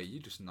 By the way, you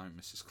just know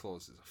Mrs.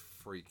 Claus is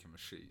a freak of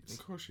machines.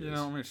 Of course she is. You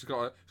know what I mean? She's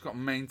got to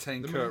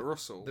maintain Kurt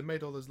Russell. They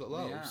made all those little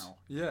elves.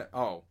 Yeah.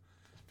 Oh.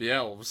 The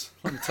elves.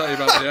 Let me tell you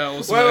about the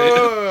elves. Wait.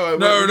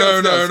 No.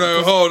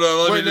 Hold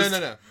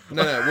on.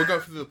 No. We'll go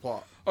through the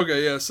plot.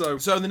 Okay, yeah. So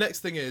the next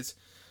thing is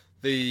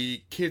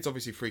the kids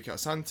obviously freak out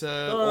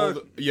Santa.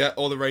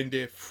 All the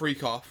reindeer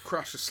freak off.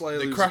 Crash the sleigh.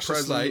 They crash the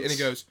sleigh, and he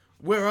goes,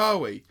 "Where are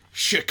we?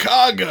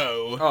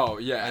 Chicago." Oh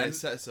yeah, and it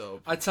sets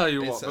up. I tell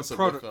you what, the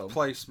product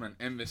placement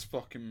in this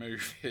fucking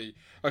movie.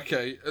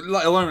 Okay,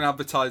 let alone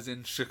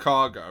advertising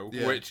Chicago,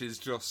 which is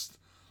just.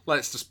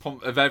 Let's just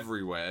pump of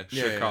everywhere,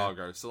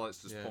 Chicago. Yeah. So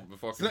let's just pump the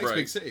fucking It's the next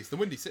big city. It's the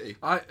Windy City.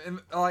 I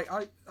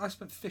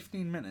spent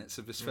 15 minutes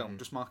of this film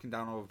just marking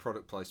down all the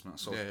product placement. I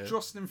saw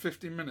just in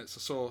 15 minutes.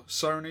 I saw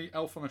Sony,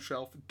 Elf on a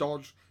Shelf,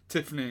 Dodge,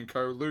 Tiffany &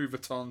 Co, Louis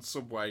Vuitton,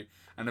 Subway,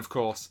 and of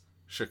course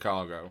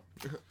Chicago.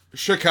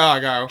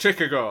 Chicago.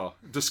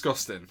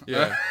 Disgusting.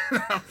 Yeah.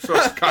 I'm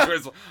sure Chicago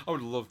is. I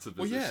would love to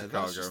visit Chicago.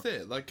 That's just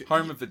it. Like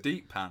home of the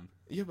deep pan.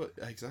 Yeah, but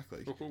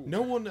exactly.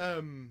 No one.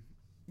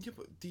 Yeah,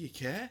 but do you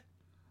care?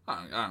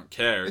 I don't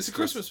care. It's a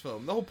Christmas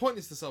film. The whole point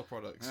is to sell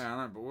products. Yeah,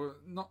 I know, but we're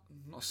not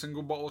a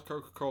single bottle of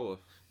Coca-Cola.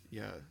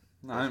 Yeah.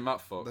 No, I ain't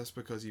that fuck. That's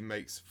because he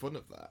makes fun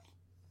of that.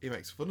 He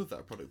makes fun of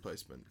that product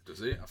placement. Does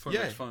he? I thought he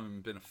makes fun of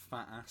him being a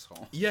fat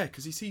asshole. Yeah,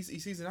 because he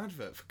sees an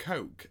advert for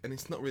Coke, and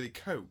it's not really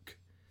Coke.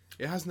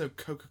 It has no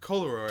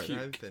Coca-Cola or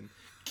anything.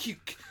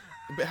 Cuke.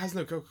 But it has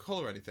no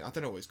Coca-Cola or anything. I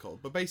don't know what it's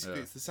called. But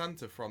basically, it's the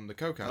Santa from the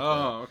Coke advert.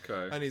 Oh,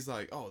 okay. And he's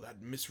like, oh,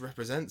 that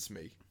misrepresents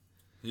me.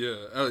 Yeah.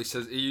 Oh,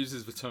 he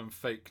uses the term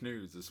fake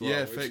news as well.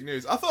 Yeah, fake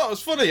news. I thought it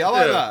was funny. I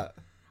like that.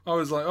 I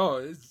was like, oh,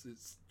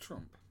 it's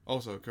Trump.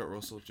 Also, Kurt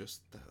Russell,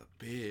 just the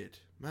beard.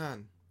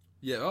 Man.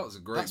 Yeah, that was a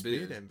great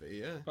beard.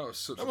 Envy, yeah. That was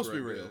such that a must great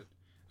be real. Beard.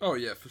 Oh,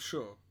 yeah, for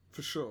sure.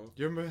 For sure.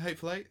 Do you remember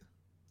Hateful Eight?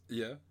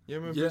 Yeah. You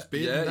remember his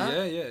beard and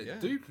that? Yeah.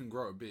 Dude can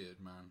grow a beard,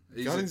 man.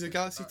 Guardians of the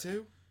Galaxy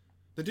 2?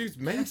 The dude's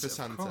made for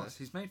Santa. Of course.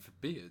 He's made for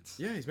beards.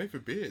 Yeah, he's made for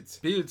beards.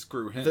 Beards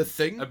grew him. The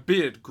Thing? A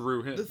beard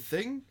grew him. The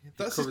Thing?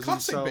 That's his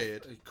classic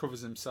beard. He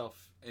covers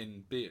himself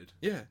in beard.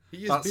 Yeah,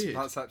 he is beard.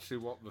 That's actually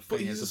what the Thing is about.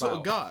 But he's the sort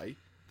of guy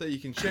that you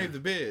can shave the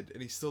beard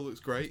and he still looks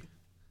great.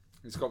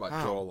 He's got that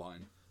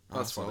jawline.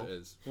 That's what it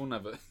is. We'll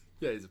never...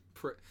 Yeah, he's a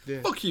prick.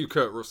 Yeah. Fuck you,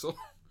 Kurt Russell.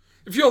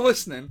 If you're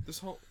listening,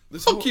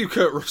 fuck you,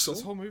 Kurt Russell.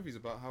 This whole movie's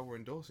about how we're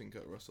endorsing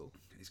Kurt Russell.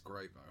 He's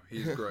great, though.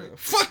 He's great.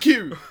 Fuck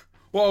you!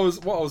 What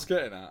I was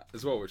getting at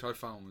as well, which I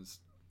found was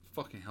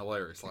fucking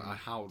hilarious. Like I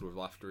howled with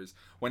laughter. Is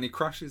when he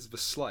crashes the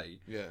sleigh.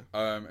 Yeah.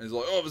 And he's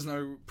like, "Oh, there's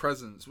no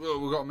presents. Well,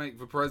 we've got to make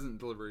the present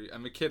delivery."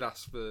 And the kid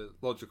asks the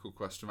logical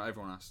question that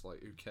everyone asks, like,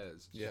 "Who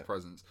cares? It's just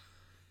presents."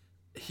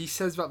 He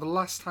says that the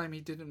last time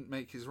he didn't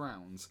make his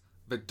rounds,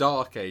 the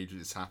Dark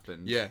Ages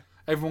happened. Yeah.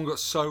 Everyone got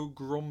so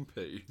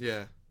grumpy.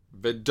 Yeah.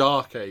 The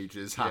Dark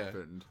Ages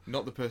happened.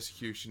 Not the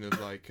persecution of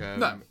like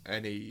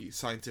any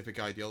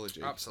scientific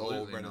ideology.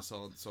 Absolutely or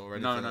Renaissance or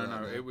anything.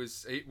 No. It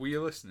was. Were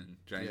you listening,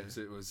 James?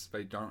 Yeah. It was.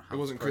 They don't have. It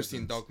wasn't presents.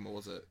 Christian dogma,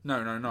 was it? No.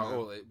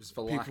 It was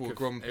the lack of.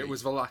 Grumpy. It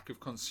was the lack of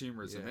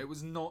consumerism. Yeah. It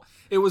was not.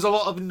 It was a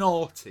lot of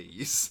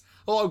naughties.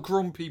 A lot of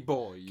grumpy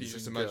boys. Can you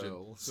just and imagine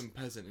girls. some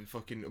peasant in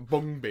fucking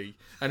Bungby,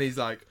 and he's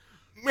like,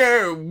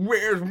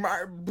 "Where's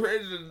my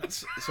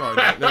presents?"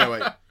 Sorry, no,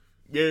 wait.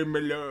 Yeah, my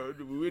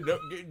lord, we're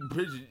not getting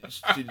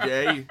presents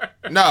today.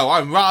 No,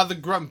 I'm rather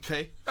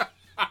grumpy.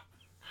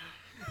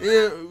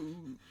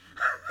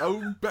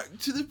 Oh, back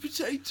to the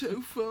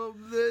potato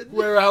farm then.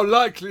 Where I'll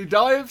likely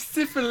die of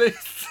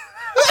syphilis.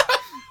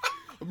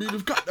 I mean,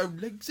 I've got no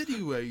legs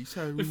anyway,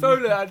 so... If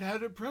only I'd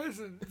had a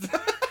present.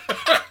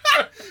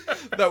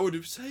 That would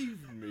have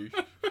saved me.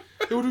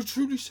 It would have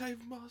truly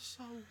saved my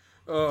soul.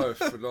 Oh,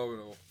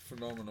 phenomenal.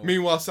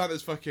 Meanwhile,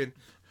 Santa's fucking...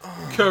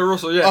 Kurt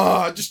Russell,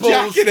 just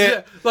jacking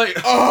it.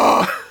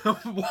 Yeah,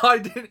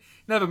 like,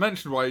 never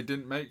mentioned why he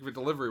didn't make the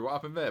delivery. What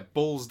happened there?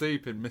 Balls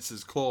deep in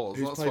Mrs. Claus.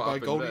 Who's That's played what by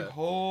happened Goldie there.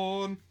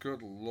 Hawn.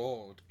 Good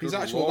lord. His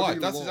actual wife.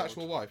 That's his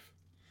actual wife.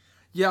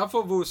 Yeah, I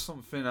thought there was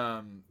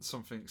something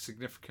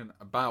significant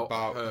about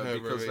her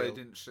because reveal. they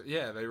didn't.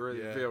 They really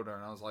revealed her,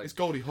 and I was like, it's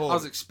Goldie Hawn. I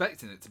was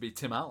expecting it to be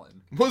Tim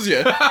Allen. Was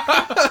you? Coke,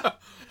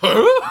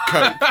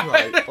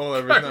 right, all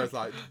over his nose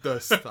like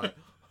dust. Like,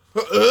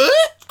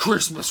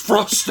 Christmas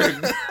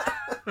frosting.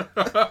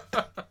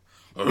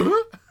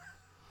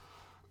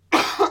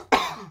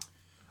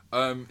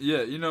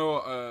 You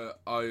know,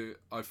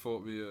 I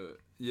thought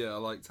I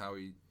liked how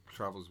he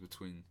travels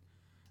between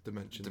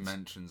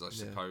dimensions. I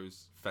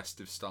suppose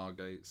festive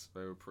stargates.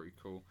 They were pretty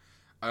cool.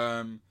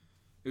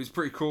 It was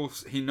pretty cool.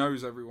 He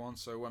knows everyone,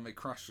 so when they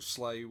crash the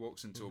sleigh, he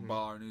walks into a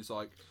bar and he's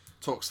like,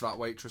 talks to that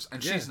waitress,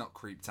 and she's not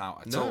creeped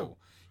out at all.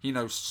 He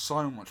knows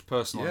so much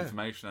personal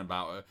information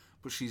about her,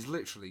 but she's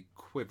literally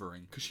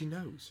quivering because she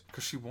knows.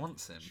 Because she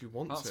wants him.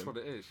 That's him. what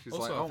it is. She's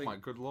also, like, oh my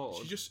good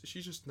lord.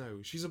 She just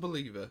knows. She's a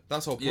believer.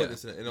 That's the whole point,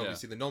 isn't it? And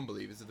obviously the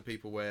non-believers are the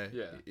people where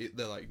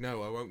they're like,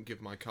 no, I won't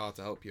give my car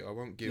to help you. I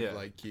won't give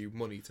you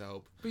money to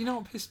help. But you know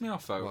what pissed me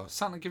off though? What?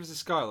 Santa gives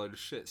this guy a load of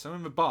shit. So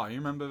in the bar, you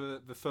remember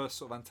the first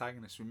sort of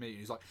antagonist we meet?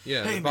 He's like,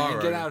 hey man,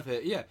 get out of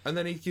here. Yeah. And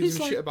then he gives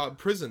him shit about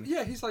prison.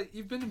 Yeah, he's like,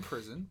 you've been in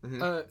prison,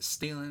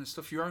 stealing and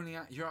stuff.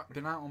 You've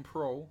been out on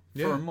parole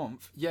for a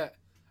month. Yet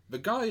the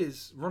guy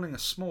is running a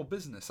small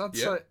business. I'd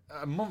say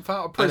a month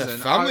out of prison. And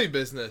a family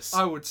business.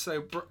 I would say,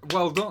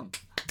 well done.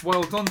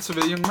 Well done to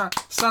the young man.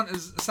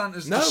 Santa's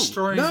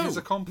destroying his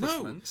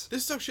accomplishments.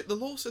 This is how shit the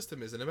law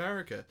system is in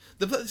America.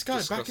 They've let this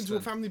guy back into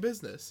a family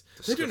business.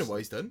 They don't know what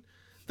he's done.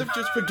 They've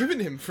just forgiven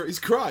him for his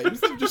crimes.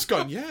 They've just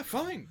gone, yeah,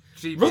 fine.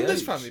 GBH. Run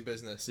this family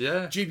business.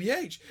 Yeah.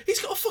 GBH. He's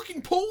got a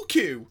fucking pool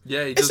cue. Yeah,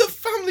 It's a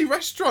family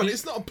restaurant.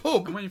 It's not a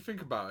pub. And when you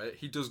think about it,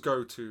 he does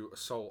go to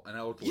assault an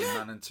elderly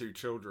man and 2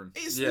 children.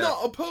 It's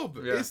not a pub.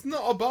 Yeah. It's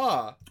not a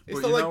bar. It's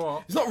But not you know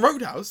what? It's not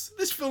Roadhouse.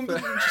 This film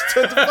doesn't just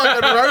turn to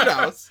fucking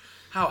Roadhouse.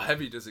 How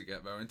heavy does it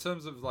get though? In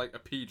terms of like a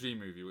PG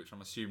movie, which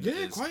I'm assuming is.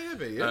 Yeah, quite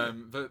heavy. Yeah.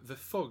 The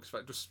thugs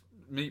that just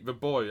meet the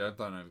boy. I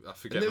don't know. I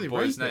forget And the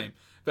boy's rape him. name.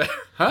 But,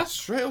 huh?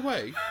 Straight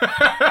away.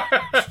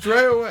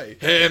 Straight away.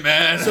 Hey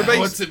man, So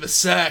what's in the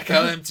sack?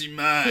 I'll empty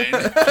mine.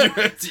 You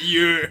empty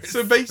yours.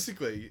 So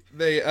basically,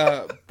 they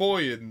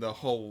boy in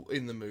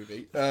the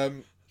movie.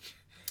 So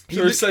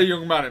we say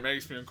young man, it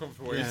makes me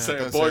uncomfortable when you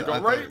say a boy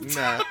got raped.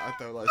 Nah, I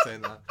don't like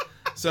saying that.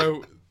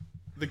 So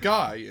the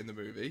guy in the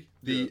movie,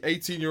 the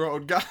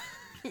 18-year-old guy,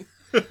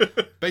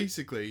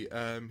 basically,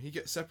 he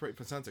gets separated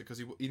from Santa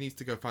because he needs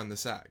to go find the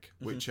sack,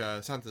 which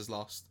Santa's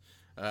lost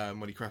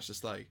when he crashed the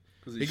sleigh.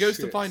 He goes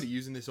to find it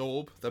using this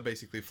orb that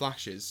basically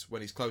flashes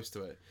when he's close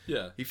to it.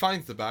 Yeah. He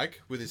finds the bag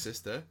with his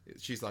sister.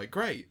 She's like,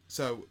 great.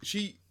 So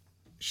she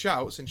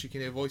shouts and she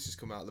can hear voices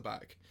come out of the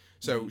back.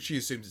 So she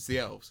assumes it's the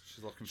elves.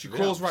 She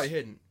crawls right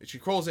in. She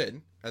crawls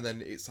in, and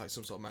then it's like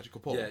some sort of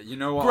magical portal. Yeah, you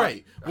know what?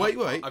 Great. Wait.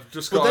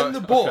 But then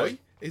the boy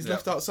is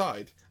left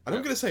outside. And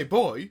I'm going to say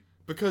boy,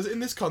 because in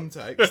this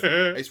context,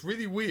 it's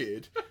really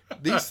weird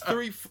these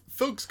three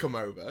thugs come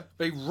over.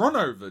 They run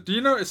over. Do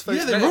you notice? They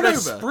run over.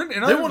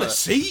 Sprinting they over. Want to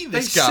see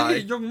this guy. They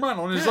see a young man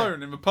on his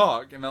own in the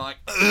park, and they're like,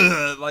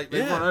 ugh, like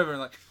they run over and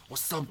like,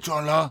 what's up,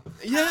 Jolla?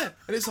 Yeah,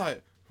 and it's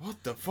like,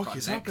 what the fuck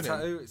is happening?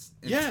 Tattoo. It's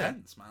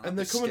intense, man. And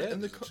they're coming,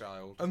 and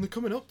they're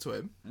coming up to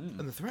him, and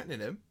they're threatening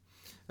him,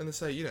 and they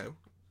say, you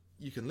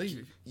can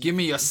leave. Give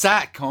me your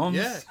sack, Holmes.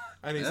 Yeah,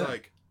 and he's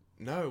like,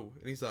 no,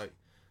 and he's like,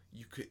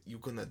 you're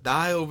gonna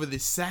die over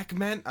this sack,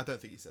 man. I don't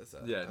think he says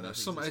that. Yeah, no,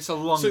 it's a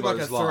long like a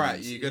lines.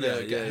 threat. You're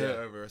gonna get hurt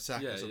over a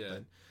sack or something. Yeah.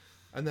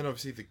 And then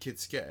obviously the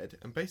kid's scared,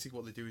 and basically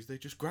what they do is they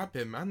just grab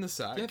him and the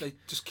sack. Yeah, they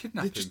just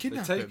kidnap him.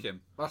 They take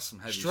him. That's some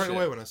heavy shit. Straight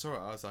away when I saw it,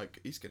 I was like,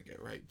 he's gonna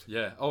get raped.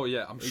 Yeah. Oh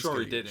yeah, I'm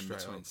sure he did in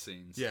between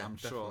scenes. Yeah, I'm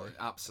sure,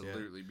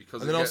 absolutely,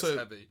 because it gets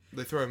heavy.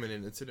 They throw him in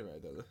an incinerator,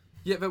 don't they?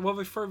 Yeah, but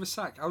they throw the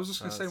sack. I was just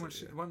gonna say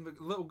when the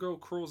little girl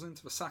crawls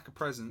into the sack of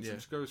presents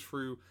and she goes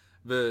through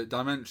the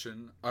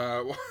dimension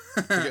to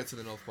get to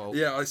the North Pole.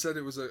 Yeah, I said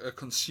it was a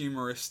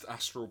consumerist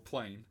astral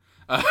plane.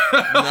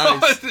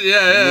 Nice.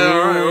 Yeah. All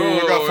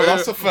right. We got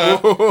philosopher.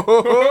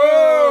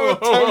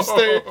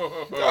 Toasty.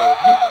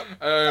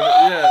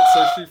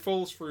 So she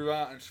falls through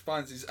that and she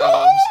finds these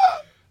elves.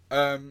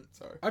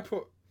 Sorry. I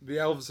put the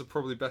elves are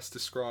probably best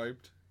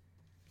described.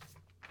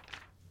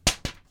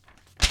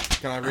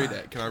 Can I read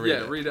it?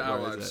 Yeah, read it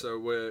out loud. So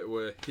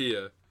we're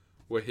here.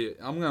 We're here.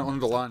 I'm going to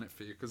underline it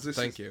for you because this.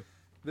 Thank you.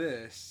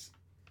 This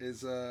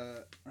is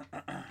There's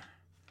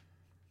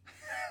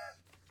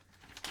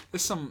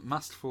some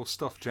masterful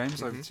stuff.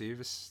 James, over to you.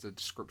 This is the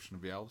description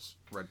of the elves,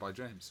 read by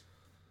James.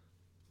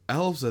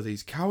 Elves are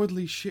these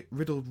cowardly,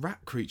 shit-riddled rat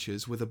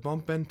creatures with a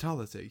bomb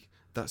mentality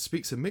that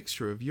speaks a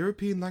mixture of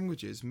European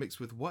languages mixed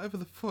with whatever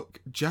the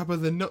fuck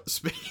Jabba the Nut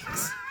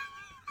speaks.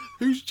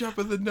 Who's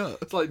Jabba the Nut?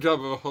 It's like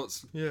Jabba the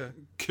Hutt's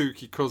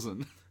kooky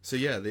cousin. So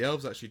yeah, the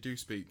elves actually do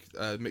speak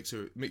a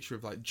mixture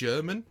of like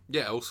German.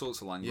 Yeah, all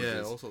sorts of languages.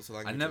 Yeah, all sorts of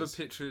languages. I never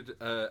pictured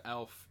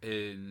elf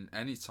in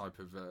any type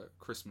of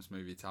Christmas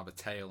movie to have a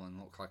tail and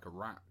look like a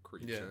rat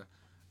creature.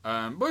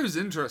 Yeah. But it was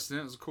interesting.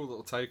 It was a cool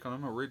little take on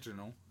him,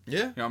 original. Yeah.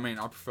 You know what I mean?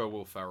 I prefer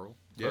Will Ferrell,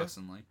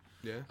 personally.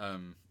 Yeah.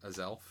 As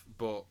elf,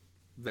 but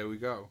there we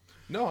go.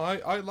 No,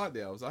 I like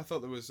the elves. I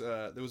thought there was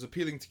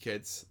appealing to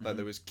kids. Like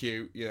there was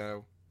cute,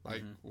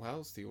 Like, what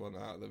else do you want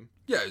out of them?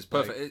 Yeah, it's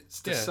perfect.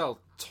 It's to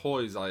sell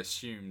toys, I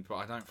assumed, but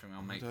I don't think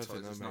they'll make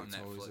toys. It's not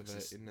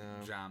Netflix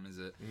jam, is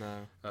it?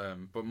 No.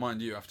 But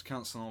mind you, after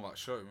cancelling all that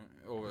show,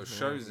 all those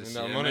shows this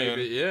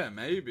year,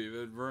 maybe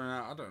they'd run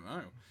out. I don't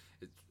know.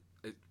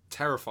 It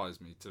terrifies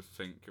me to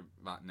think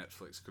that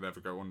Netflix could ever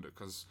go under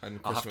because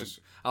I'll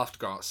have to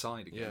go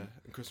outside again. Yeah,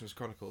 and Christmas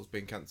Chronicles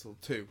being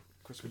cancelled too.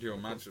 Could you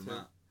imagine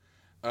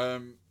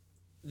that?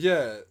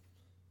 Yeah.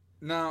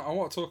 Now, I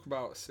want to talk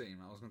about a scene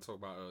I was going to talk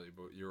about earlier,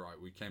 but you're right,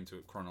 we came to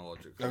it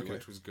chronologically,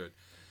 which was good.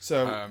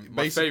 So,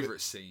 my favourite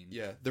scene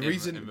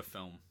reason in the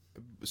film.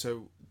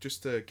 So,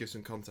 just to give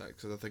some context,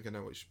 because I think I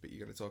know which bit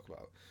you're going to talk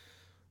about.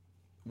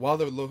 While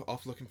they're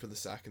off looking for the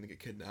sack and they get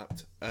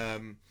kidnapped,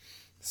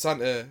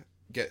 Santa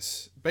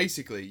gets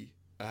basically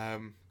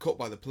caught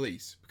by the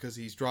police because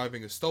he's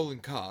driving a stolen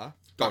car.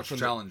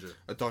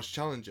 A Dodge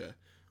Challenger,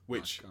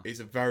 which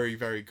is a very,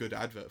 very good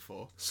advert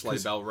for. Sleigh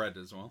Bell Red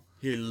as well.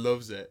 He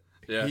loves it.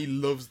 Yeah. He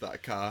loves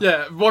that car.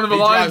 Yeah, one of the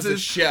lines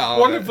is,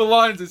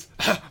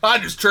 I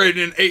just traded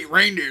in 8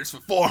 reindeers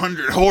for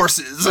 400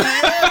 horses.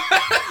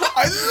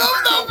 I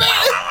love that,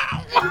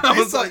 man. I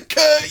was like,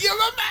 Kurt, you're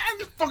my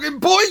man, fucking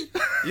boy.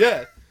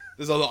 Yeah,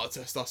 there's a lot of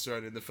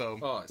testosterone in the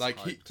film. Oh, like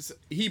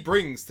he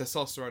brings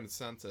testosterone to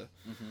Santa.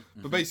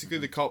 But basically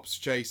the cops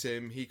chase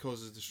him, he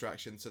causes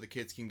distraction so the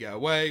kids can get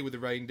away with the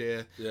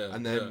reindeer. Yeah,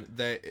 and then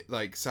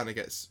Santa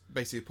gets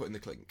basically put in the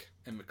clink.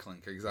 In the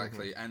clink,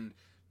 exactly. And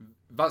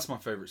that's my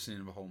favourite scene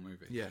of the whole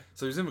movie. Yeah.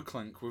 So he's in the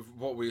clink with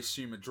what we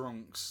assume are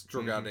drunks,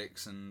 drug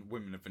addicts, and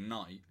women of the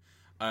night.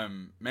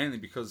 Mainly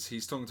because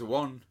he's talking to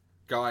one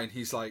guy and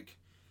he's like,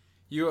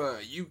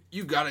 "You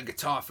got a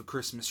guitar for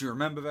Christmas? You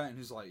remember that?" And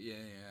he's like, "Yeah,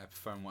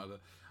 phone, whatever."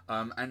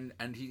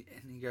 And he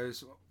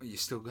goes, well, "You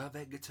still got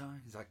that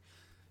guitar?" He's like,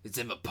 "It's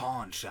in the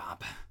pawn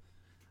shop.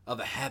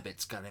 Other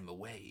habits got him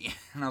away."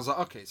 And I was like,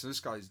 okay, so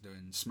this guy's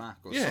doing smack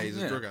or something. Yeah,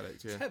 he's a drug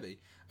addict. Yeah. It's heavy.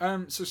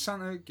 So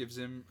Santa gives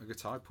him a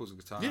guitar, pulls a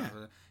guitar out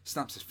of it,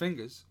 snaps his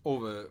fingers. All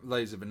the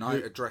ladies of the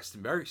night are dressed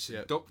in very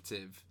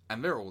seductive,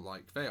 and they're all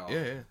like, they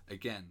are,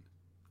 again,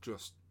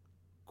 just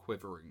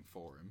quivering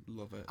for him.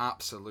 Love it.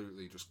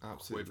 Absolutely just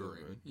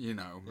quivering. You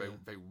know,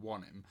 they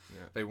want him.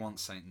 Yeah. They want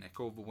Saint Nick.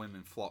 All the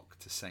women flock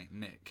to Saint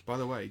Nick. By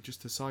the way,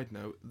 just a side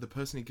note, the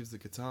person he gives the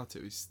guitar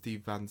to is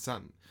Steve Van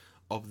Sant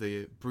of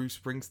the Bruce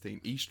Springsteen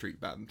E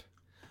Street Band.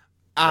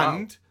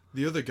 And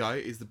the other guy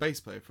is the bass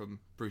player from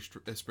Bruce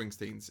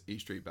Springsteen's E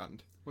Street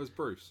Band. Where's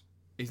Bruce?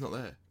 He's not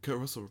there. Kurt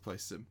Russell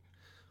replaces him.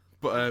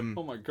 But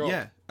oh my god.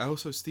 Yeah.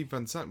 Also, Steve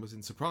Van Sant was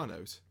in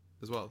Sopranos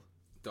as well.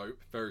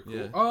 Dope. Very cool.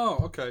 Yeah.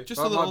 Oh, okay.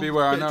 Just that might be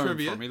where I know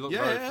trivia. him from. He looked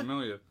very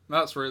familiar.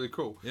 That's really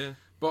cool. Yeah.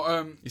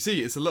 But you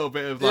see, it's a little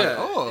bit of like,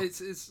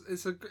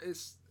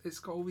 it's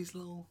got all these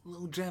little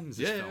gems.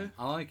 This film.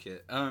 I like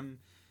it.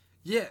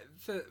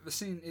 The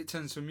scene, it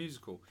turns to a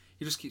musical.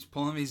 he just keeps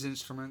pulling these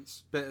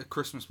instruments, bit of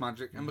Christmas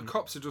magic, and the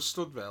cops are just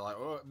stood there like,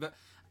 oh,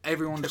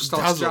 everyone just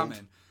starts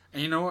jamming.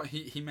 And you know what?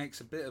 He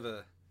makes a bit of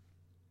a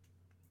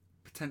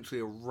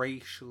potentially a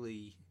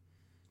racially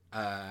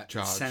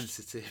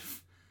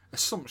sensitive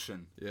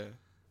assumption. Yeah.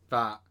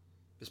 That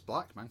this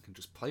black man can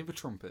just play the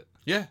trumpet.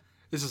 Yeah.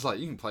 This is like,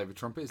 you can play the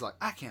trumpet. He's like,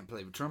 I can't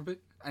play the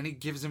trumpet. And he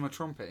gives him a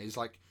trumpet. He's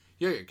like,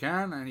 yeah, you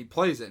can. And he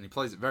plays it, and he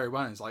plays it very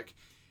well. And he's like,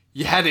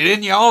 you had it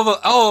in you all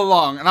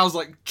along. And I was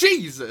like,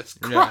 Jesus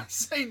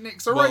Christ, St.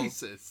 Nick's a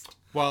racist.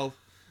 Well,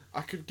 I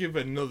could give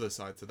another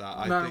side to that.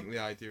 I think the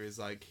idea is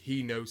like,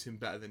 he knows him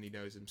better than he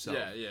knows himself.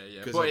 Yeah.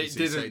 But it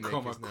didn't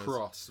come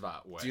across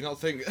that way. Do you not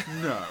think...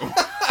 No.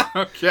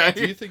 Okay.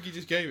 Do you think he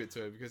just gave it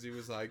to him because he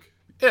was like...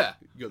 Yeah.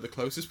 You're the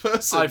closest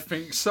person. I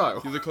think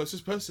so. You're the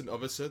closest person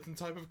of a certain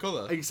type of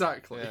colour.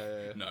 Exactly.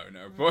 Yeah. No,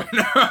 but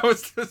no, I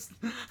was just...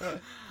 no,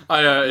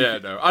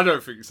 I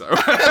don't think so.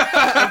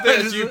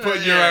 That's you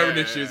putting your own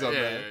issues on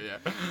there.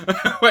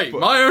 Yeah. Wait,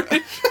 my own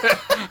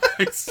issues?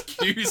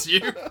 Excuse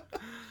you?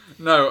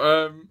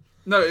 No,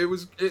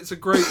 it's a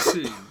great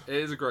scene. It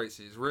is a great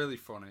scene. It's really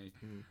funny.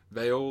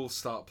 They all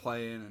start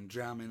playing and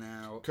jamming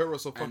out. Kurt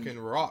Russell fucking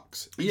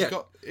rocks.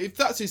 If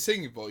that's his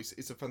singing voice,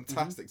 it's a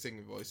fantastic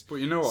singing voice. But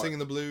you know what? Singing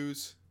the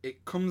blues.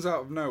 It comes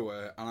out of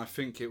nowhere, and I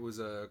think it was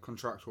a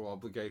contractual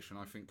obligation.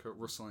 I think Kurt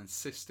Russell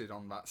insisted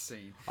on that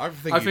scene. I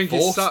think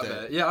he sat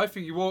there. Yeah, I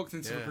think he walked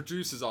into the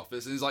producer's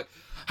office, and he's like,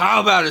 how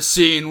about a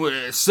scene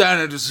where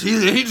Santa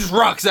he just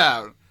rocks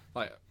out?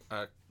 Like,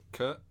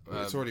 Kurt?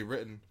 It's already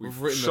written. We've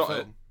written shot the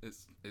film.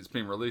 It's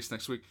being released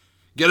next week.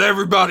 Get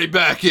everybody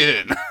back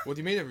in. What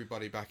do you mean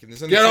everybody back in?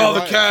 Get all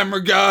the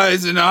camera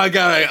guys, and I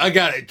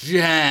gotta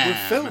jam.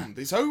 We're filmed.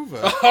 It's over.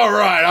 All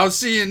right, I'll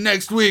see you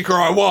next week, or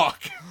I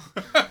walk.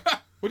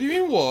 What do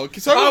you mean walk?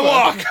 It's over. I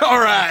walk. All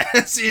right.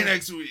 See you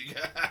next week.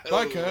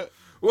 Bye, Kurt.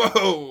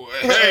 Whoa.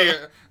 Hey.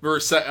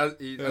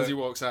 As he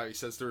walks out, he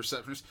says to the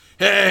receptionist,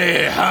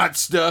 hey, hot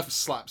stuff.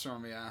 Slaps her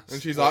on the ass.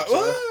 And she's like,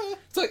 whoa.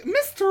 It's like,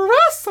 Mr.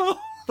 Russell.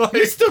 Like,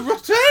 Mr.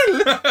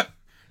 Russell.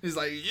 He's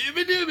like,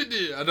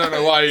 yibba-dibba-doo. I don't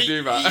know why you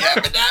do that.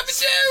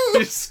 Yabba-dabba-doo.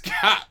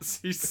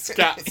 He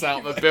scats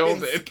out the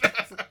building.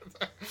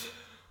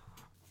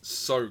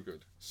 So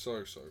good.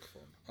 So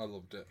fun. I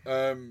loved it.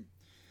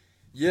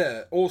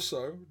 Yeah,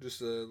 also,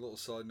 just a little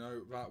side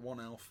note, that one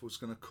elf was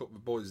going to cut the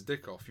boy's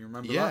dick off. You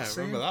remember that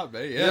scene? Yeah, remember that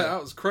bit, Yeah,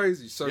 that was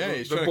crazy. So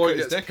the boy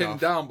gets pinned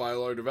down by a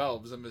load of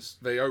elves, and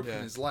they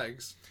open his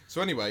legs. So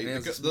anyway,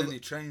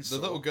 the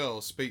little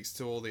girl speaks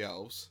to all the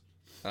elves.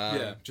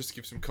 Just to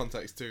give some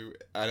context to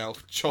an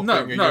elf chopping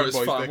no, a young it's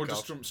boy's fine. dick We'll off.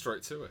 just jump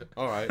straight to it.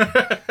 All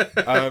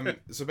right.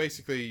 So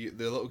basically,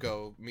 the little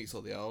girl meets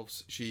all the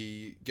elves.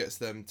 She gets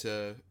them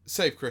to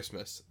save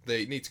Christmas.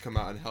 They need to come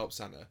out and help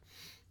Santa.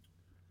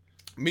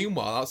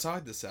 Meanwhile,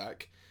 outside the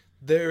sack,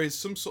 there is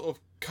some sort of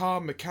car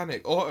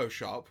mechanic auto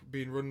shop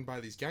being run by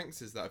these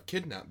gangsters that have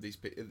kidnapped these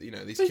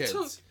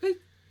kids. They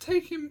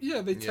take him.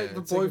 Yeah, they take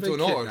the boy to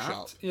an auto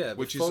shop. Yeah,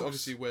 which is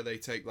obviously where they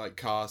take like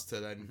cars to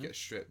then get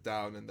stripped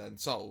down and then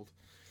sold.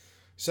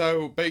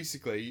 So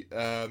basically,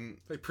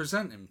 they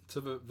present him to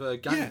the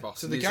gang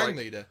boss. To the gang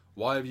leader.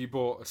 Why have you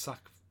bought a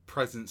sack of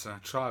presents and a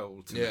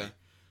child to me?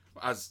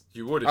 As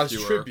you would as if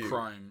you tribute. were a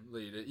crime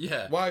leader.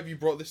 Yeah. Why have you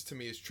brought this to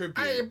me as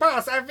tribute? Hey,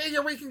 boss, I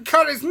figure we can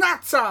cut his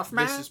nuts off,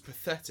 man. This is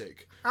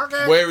pathetic.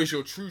 Okay. Where is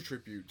your true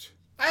tribute?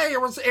 Hey, it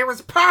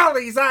was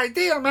Polly's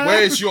idea, man.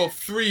 Where's your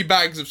 3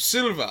 bags of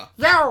silver?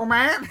 Yo,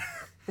 man.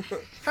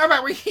 How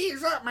about we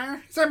heat up,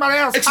 man? Somebody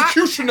else.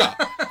 Executioner,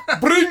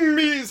 bring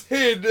me his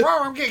head.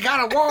 Whoa, I'm getting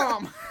kind of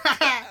warm.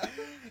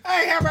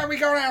 Hey, how about we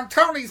go down to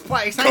Tony's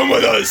place? Come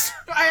with us.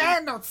 I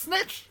ain't no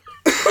snitch.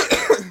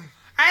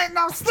 I ain't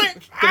no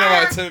snitch. You know,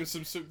 I tell him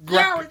some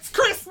Yo, it's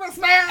Christmas,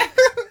 man.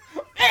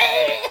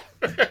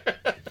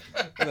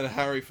 And then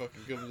Harry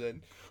fucking comes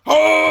in.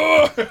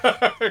 Oh!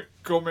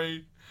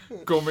 Gummy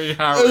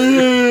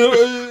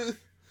Harry.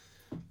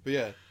 But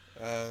yeah.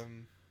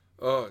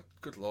 Oh,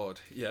 good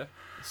lord. Yeah.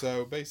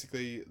 So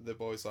basically, the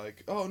boy's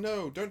like, "Oh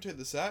no, don't take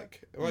the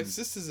sack. My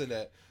sister's in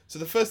it." So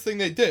the first thing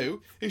they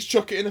do is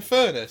chuck it in a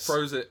furnace.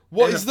 Throws it.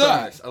 What in is a that?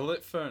 Furnace, a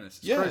lit furnace.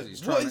 It's Yeah, crazy.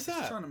 He's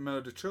trying to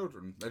murder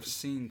children. They've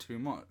seen too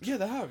much. Yeah,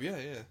 they have. Yeah.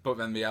 But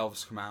then the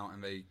elves come out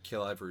and they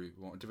kill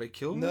everyone. Do they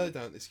kill them? No, they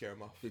don't. They scare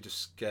them off. They just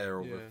scare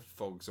all the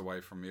thugs away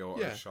from the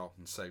auto shop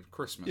and save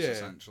Christmas, Yeah.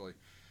 essentially.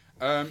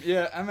 And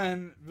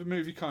then the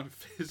movie kind of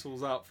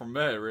fizzles out from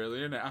there,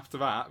 really, innit? After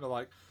that, they're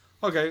like,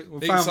 okay,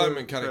 we'll find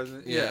excitement kind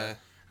of, yeah.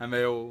 And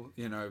they all,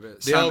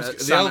 the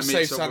elves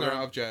save Santa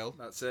out of jail.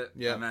 That's it.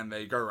 Yeah. And then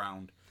they go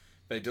around.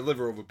 They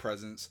deliver all the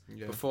presents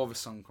before the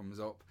sun comes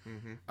up.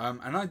 Mm-hmm.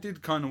 And I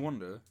did kind of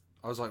wonder.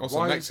 I was like, also,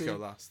 why Mexico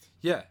last.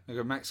 Yeah, they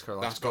go Mexico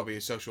last. That's got to be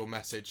a social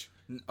message.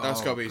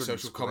 That's got to be a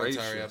social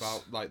commentary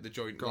about like the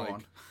joint.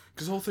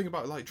 Because the whole thing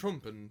about like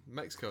Trump and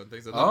Mexico and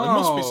things like that. There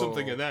must be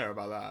something in there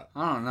about that.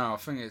 I don't know. I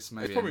think it's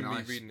maybe it's probably a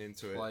nice me reading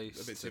into it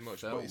a bit too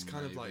much. But it's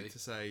kind of like to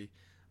say.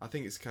 I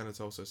think it's kind of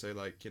to also say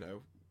like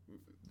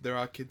there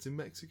are kids in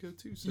Mexico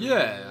too. So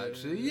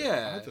actually.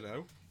 I don't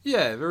know.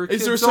 Yeah, there are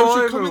kids Is there a all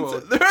social over the comment?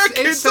 world. There are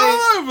kids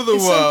all over the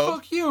world.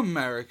 Fuck you,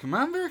 America,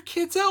 man. There are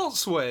kids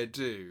elsewhere,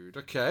 dude.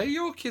 Okay,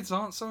 your kids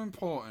aren't so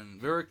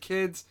important. There are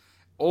kids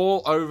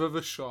all over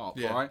the shop,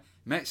 right?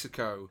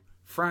 Mexico,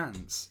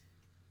 France,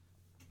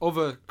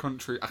 other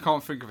country. I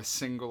can't think of a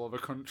single other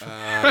country.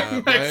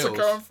 Mexico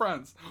Wales. and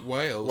France.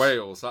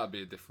 Wales. That'd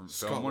be a different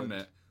film, wouldn't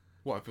it?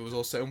 What if it was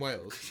all set in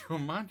Wales? Can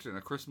you imagine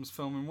a Christmas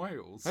film in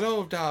Wales?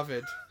 Hello,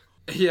 David.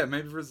 Yeah,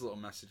 maybe there is a little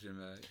message in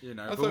there. You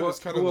know, I thought it was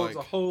kind of world's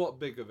like a whole lot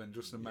bigger than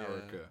just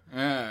America.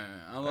 Yeah,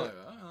 I like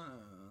that.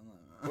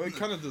 Well, it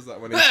kind of does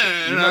that when No,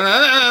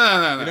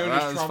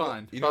 that's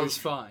fine. That's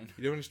fine.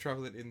 You know when he's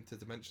travelling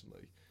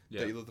interdimensionally?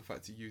 Yeah. That you love the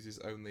fact he uses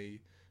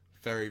only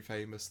very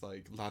famous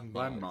like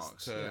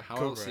landmarks. How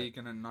else are you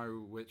going to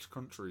know which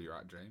country you're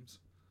at, James?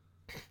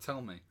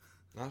 Tell me.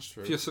 That's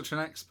true. If you're such an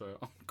expert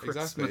on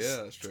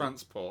Christmas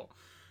transport.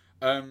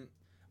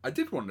 I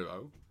did wonder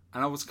though,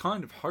 and I was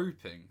kind of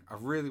hoping, I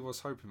really was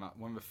hoping that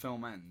when the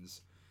film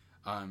ends,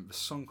 the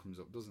sun comes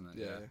up, doesn't it?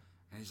 Yeah.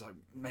 And he's like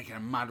making a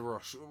mad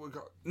rush. We've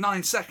got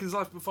 9 seconds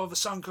left before the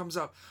sun comes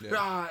up.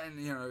 Yeah.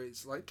 And you know,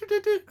 it's like,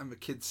 doo-doo-doo, and the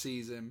kid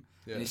sees him,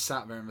 and he's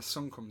sat there, and the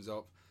sun comes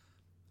up.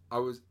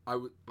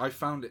 I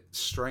found it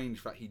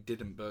strange that he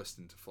didn't burst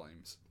into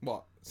flames.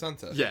 What?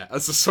 Santa? Yeah,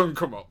 as the sun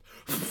come up.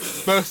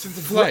 Burst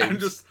into flames? And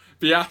just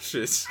the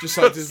ashes. Just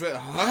like this bit.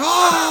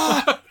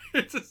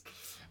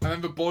 And then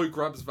the boy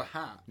grabs the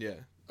hat.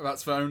 Yeah.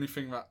 That's the only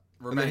thing that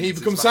remains. And then he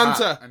becomes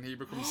Santa. And he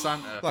becomes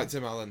Santa. Like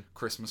Tim Allen.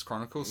 Christmas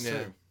Chronicles yeah.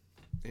 too.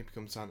 He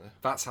becomes Santa.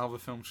 That's how the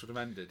film should have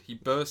ended. He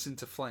bursts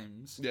into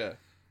flames. Yeah.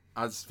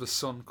 As the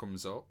sun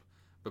comes up.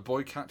 The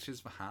boy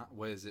catches the hat,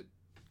 wears it,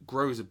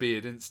 grows a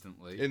beard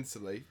instantly.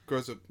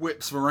 Grows up.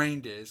 Whips the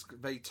reindeers.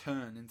 They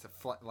turn into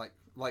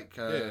like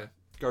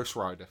Ghost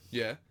Rider.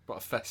 Yeah. But a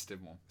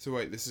festive one. So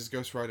wait, this is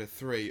Ghost Rider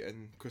 3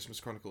 and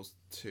Christmas Chronicles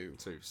 2.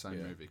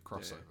 Same movie.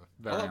 Crossover. Yeah.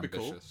 Very that'd be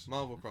ambitious. Cool.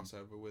 Marvel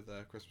crossover with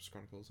Christmas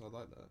Chronicles. I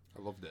like that.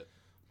 I loved it.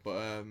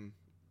 But,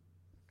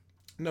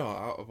 no,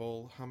 out of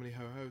all, how many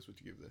ho-hos would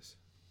you give this?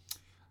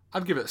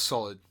 I'd give it a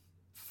solid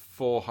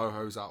 4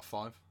 ho-hos out of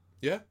 5.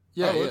 Yeah?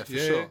 Yeah,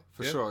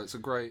 for sure. It's a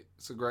great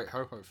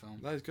ho-ho film.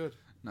 That is good.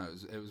 No,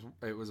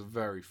 it was a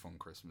very fun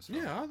Christmas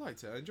film. Yeah, I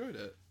liked it. I enjoyed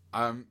it.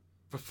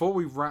 Before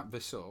we wrap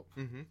this up,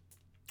 mm-hmm.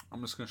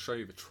 I'm just going to show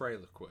you the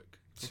trailer quick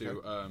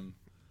to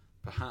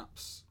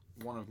perhaps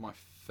one of my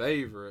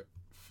favourite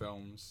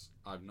films.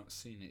 I've not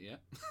seen it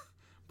yet,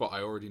 but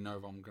I already know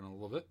that I'm going to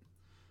love it.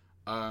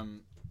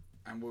 And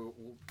we'll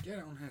get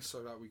it on here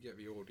so that we get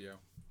the audio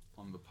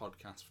on the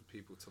podcast for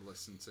people to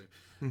listen to.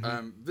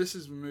 Mm-hmm. This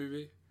is the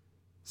movie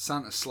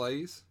Santa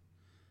Slays.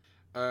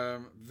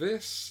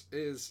 This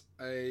is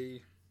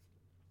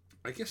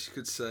I guess you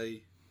could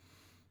say,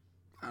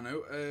 I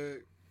know,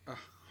 a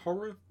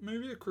horror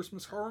movie, a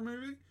Christmas horror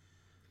movie.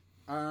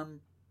 And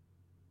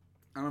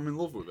I'm in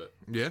love with it.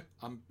 Yeah?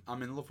 I'm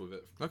in love with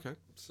it. Okay.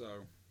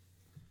 So,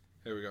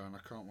 here we go, and I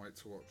can't wait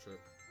to watch it.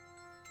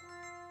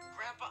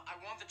 Grandpa, I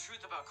want the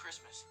truth about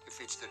Christmas. If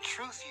it's the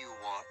truth you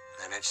want,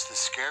 then it's the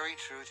scary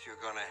truth you're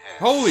gonna have.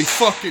 Holy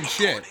fucking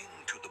shit!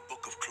 According to the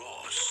Book of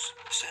Claus,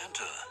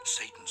 Santa,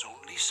 Satan's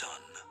only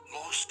son,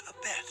 lost a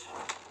bet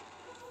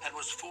and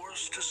was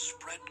forced to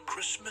spread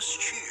Christmas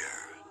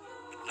cheer.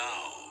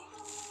 Now,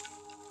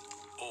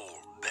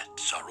 all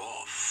bets are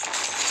off.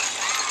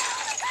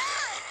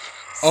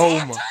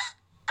 Oh my...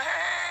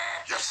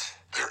 Yes,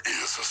 there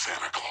is a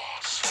Santa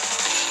Claus.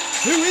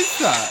 Who is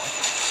that?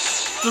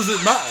 Does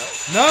it matter?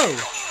 No.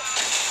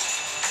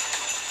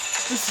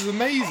 This is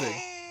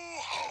amazing.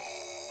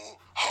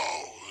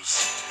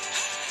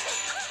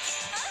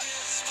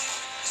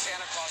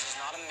 Santa Claus is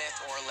not a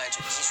myth or a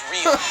legend. He's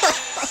real.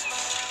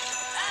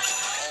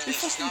 He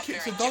fucking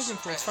kicks a dog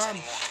into a fan.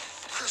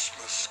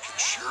 Christmas can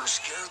sure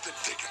scare the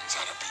dickens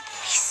out of people.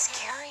 He's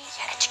scary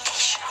yet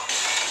educational.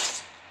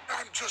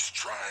 I'm just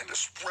trying to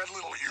spread a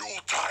little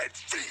Yuletide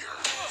fear.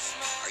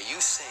 Are you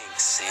saying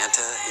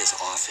Santa is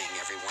offing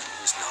everyone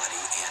who's naughty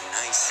and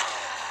nice?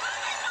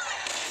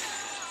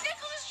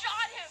 Nicholas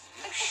shot him.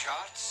 You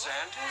shot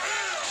Santa?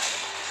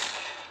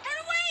 Run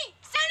away!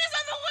 Santa's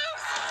on the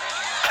loose!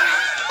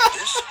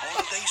 This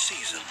holiday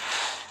season,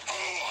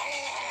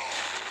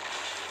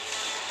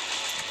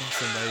 That's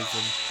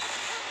amazing.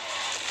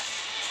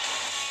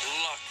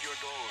 lock your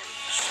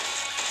doors.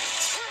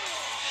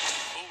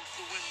 Bolt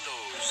the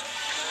windows.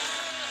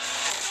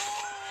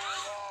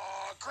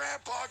 Oh,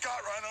 Grandpa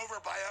got run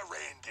over by a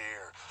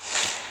reindeer.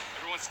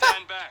 Everyone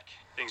stand back.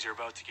 Things are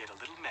about to get a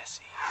little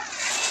messy.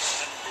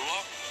 And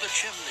block the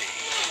chimney.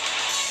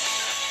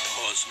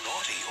 'Cause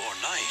naughty or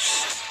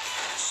nice,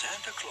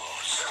 Santa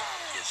Claus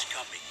is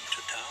coming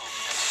to town.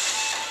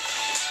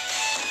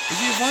 Is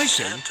he a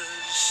Viking?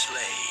 Santa's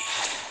sleigh.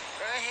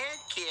 Go ahead,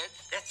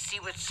 kids. Let's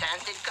see what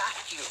Santa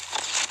got you.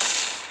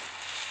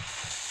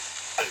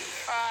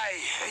 I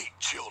hate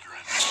children.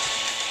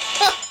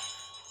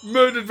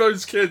 Murdered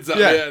those kids at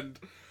the end.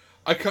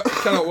 I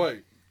cannot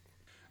wait.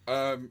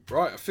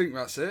 Right, I think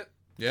that's it.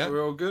 Yeah.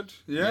 We're all good?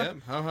 Yeah?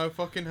 Ho ho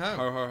fucking ho.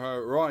 Ho ho ho.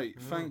 Right.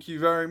 Thank you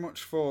very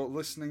much for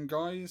listening,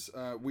 guys.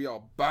 We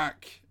are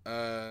back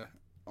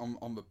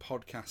on the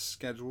podcast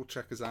schedule.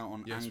 Check us out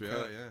on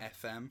Anchor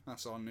FM.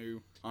 That's our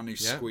new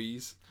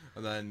squeeze.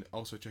 And then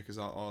also check us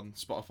out on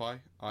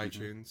Spotify,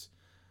 iTunes,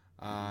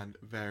 and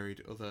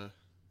varied other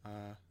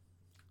oh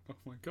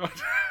my god.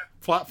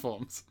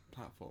 Platforms.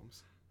 Do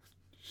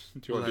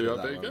you want to do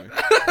that again?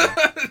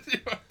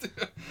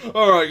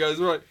 Alright, guys,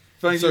 right.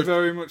 Thank you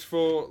very much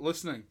for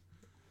listening.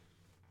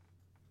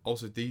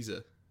 Also,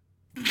 Deezer.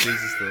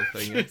 Deezer's still a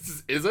thing.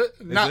 Is it?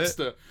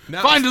 Napster.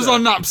 Napster. Find us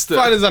on Napster.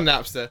 Find us on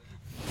Napster.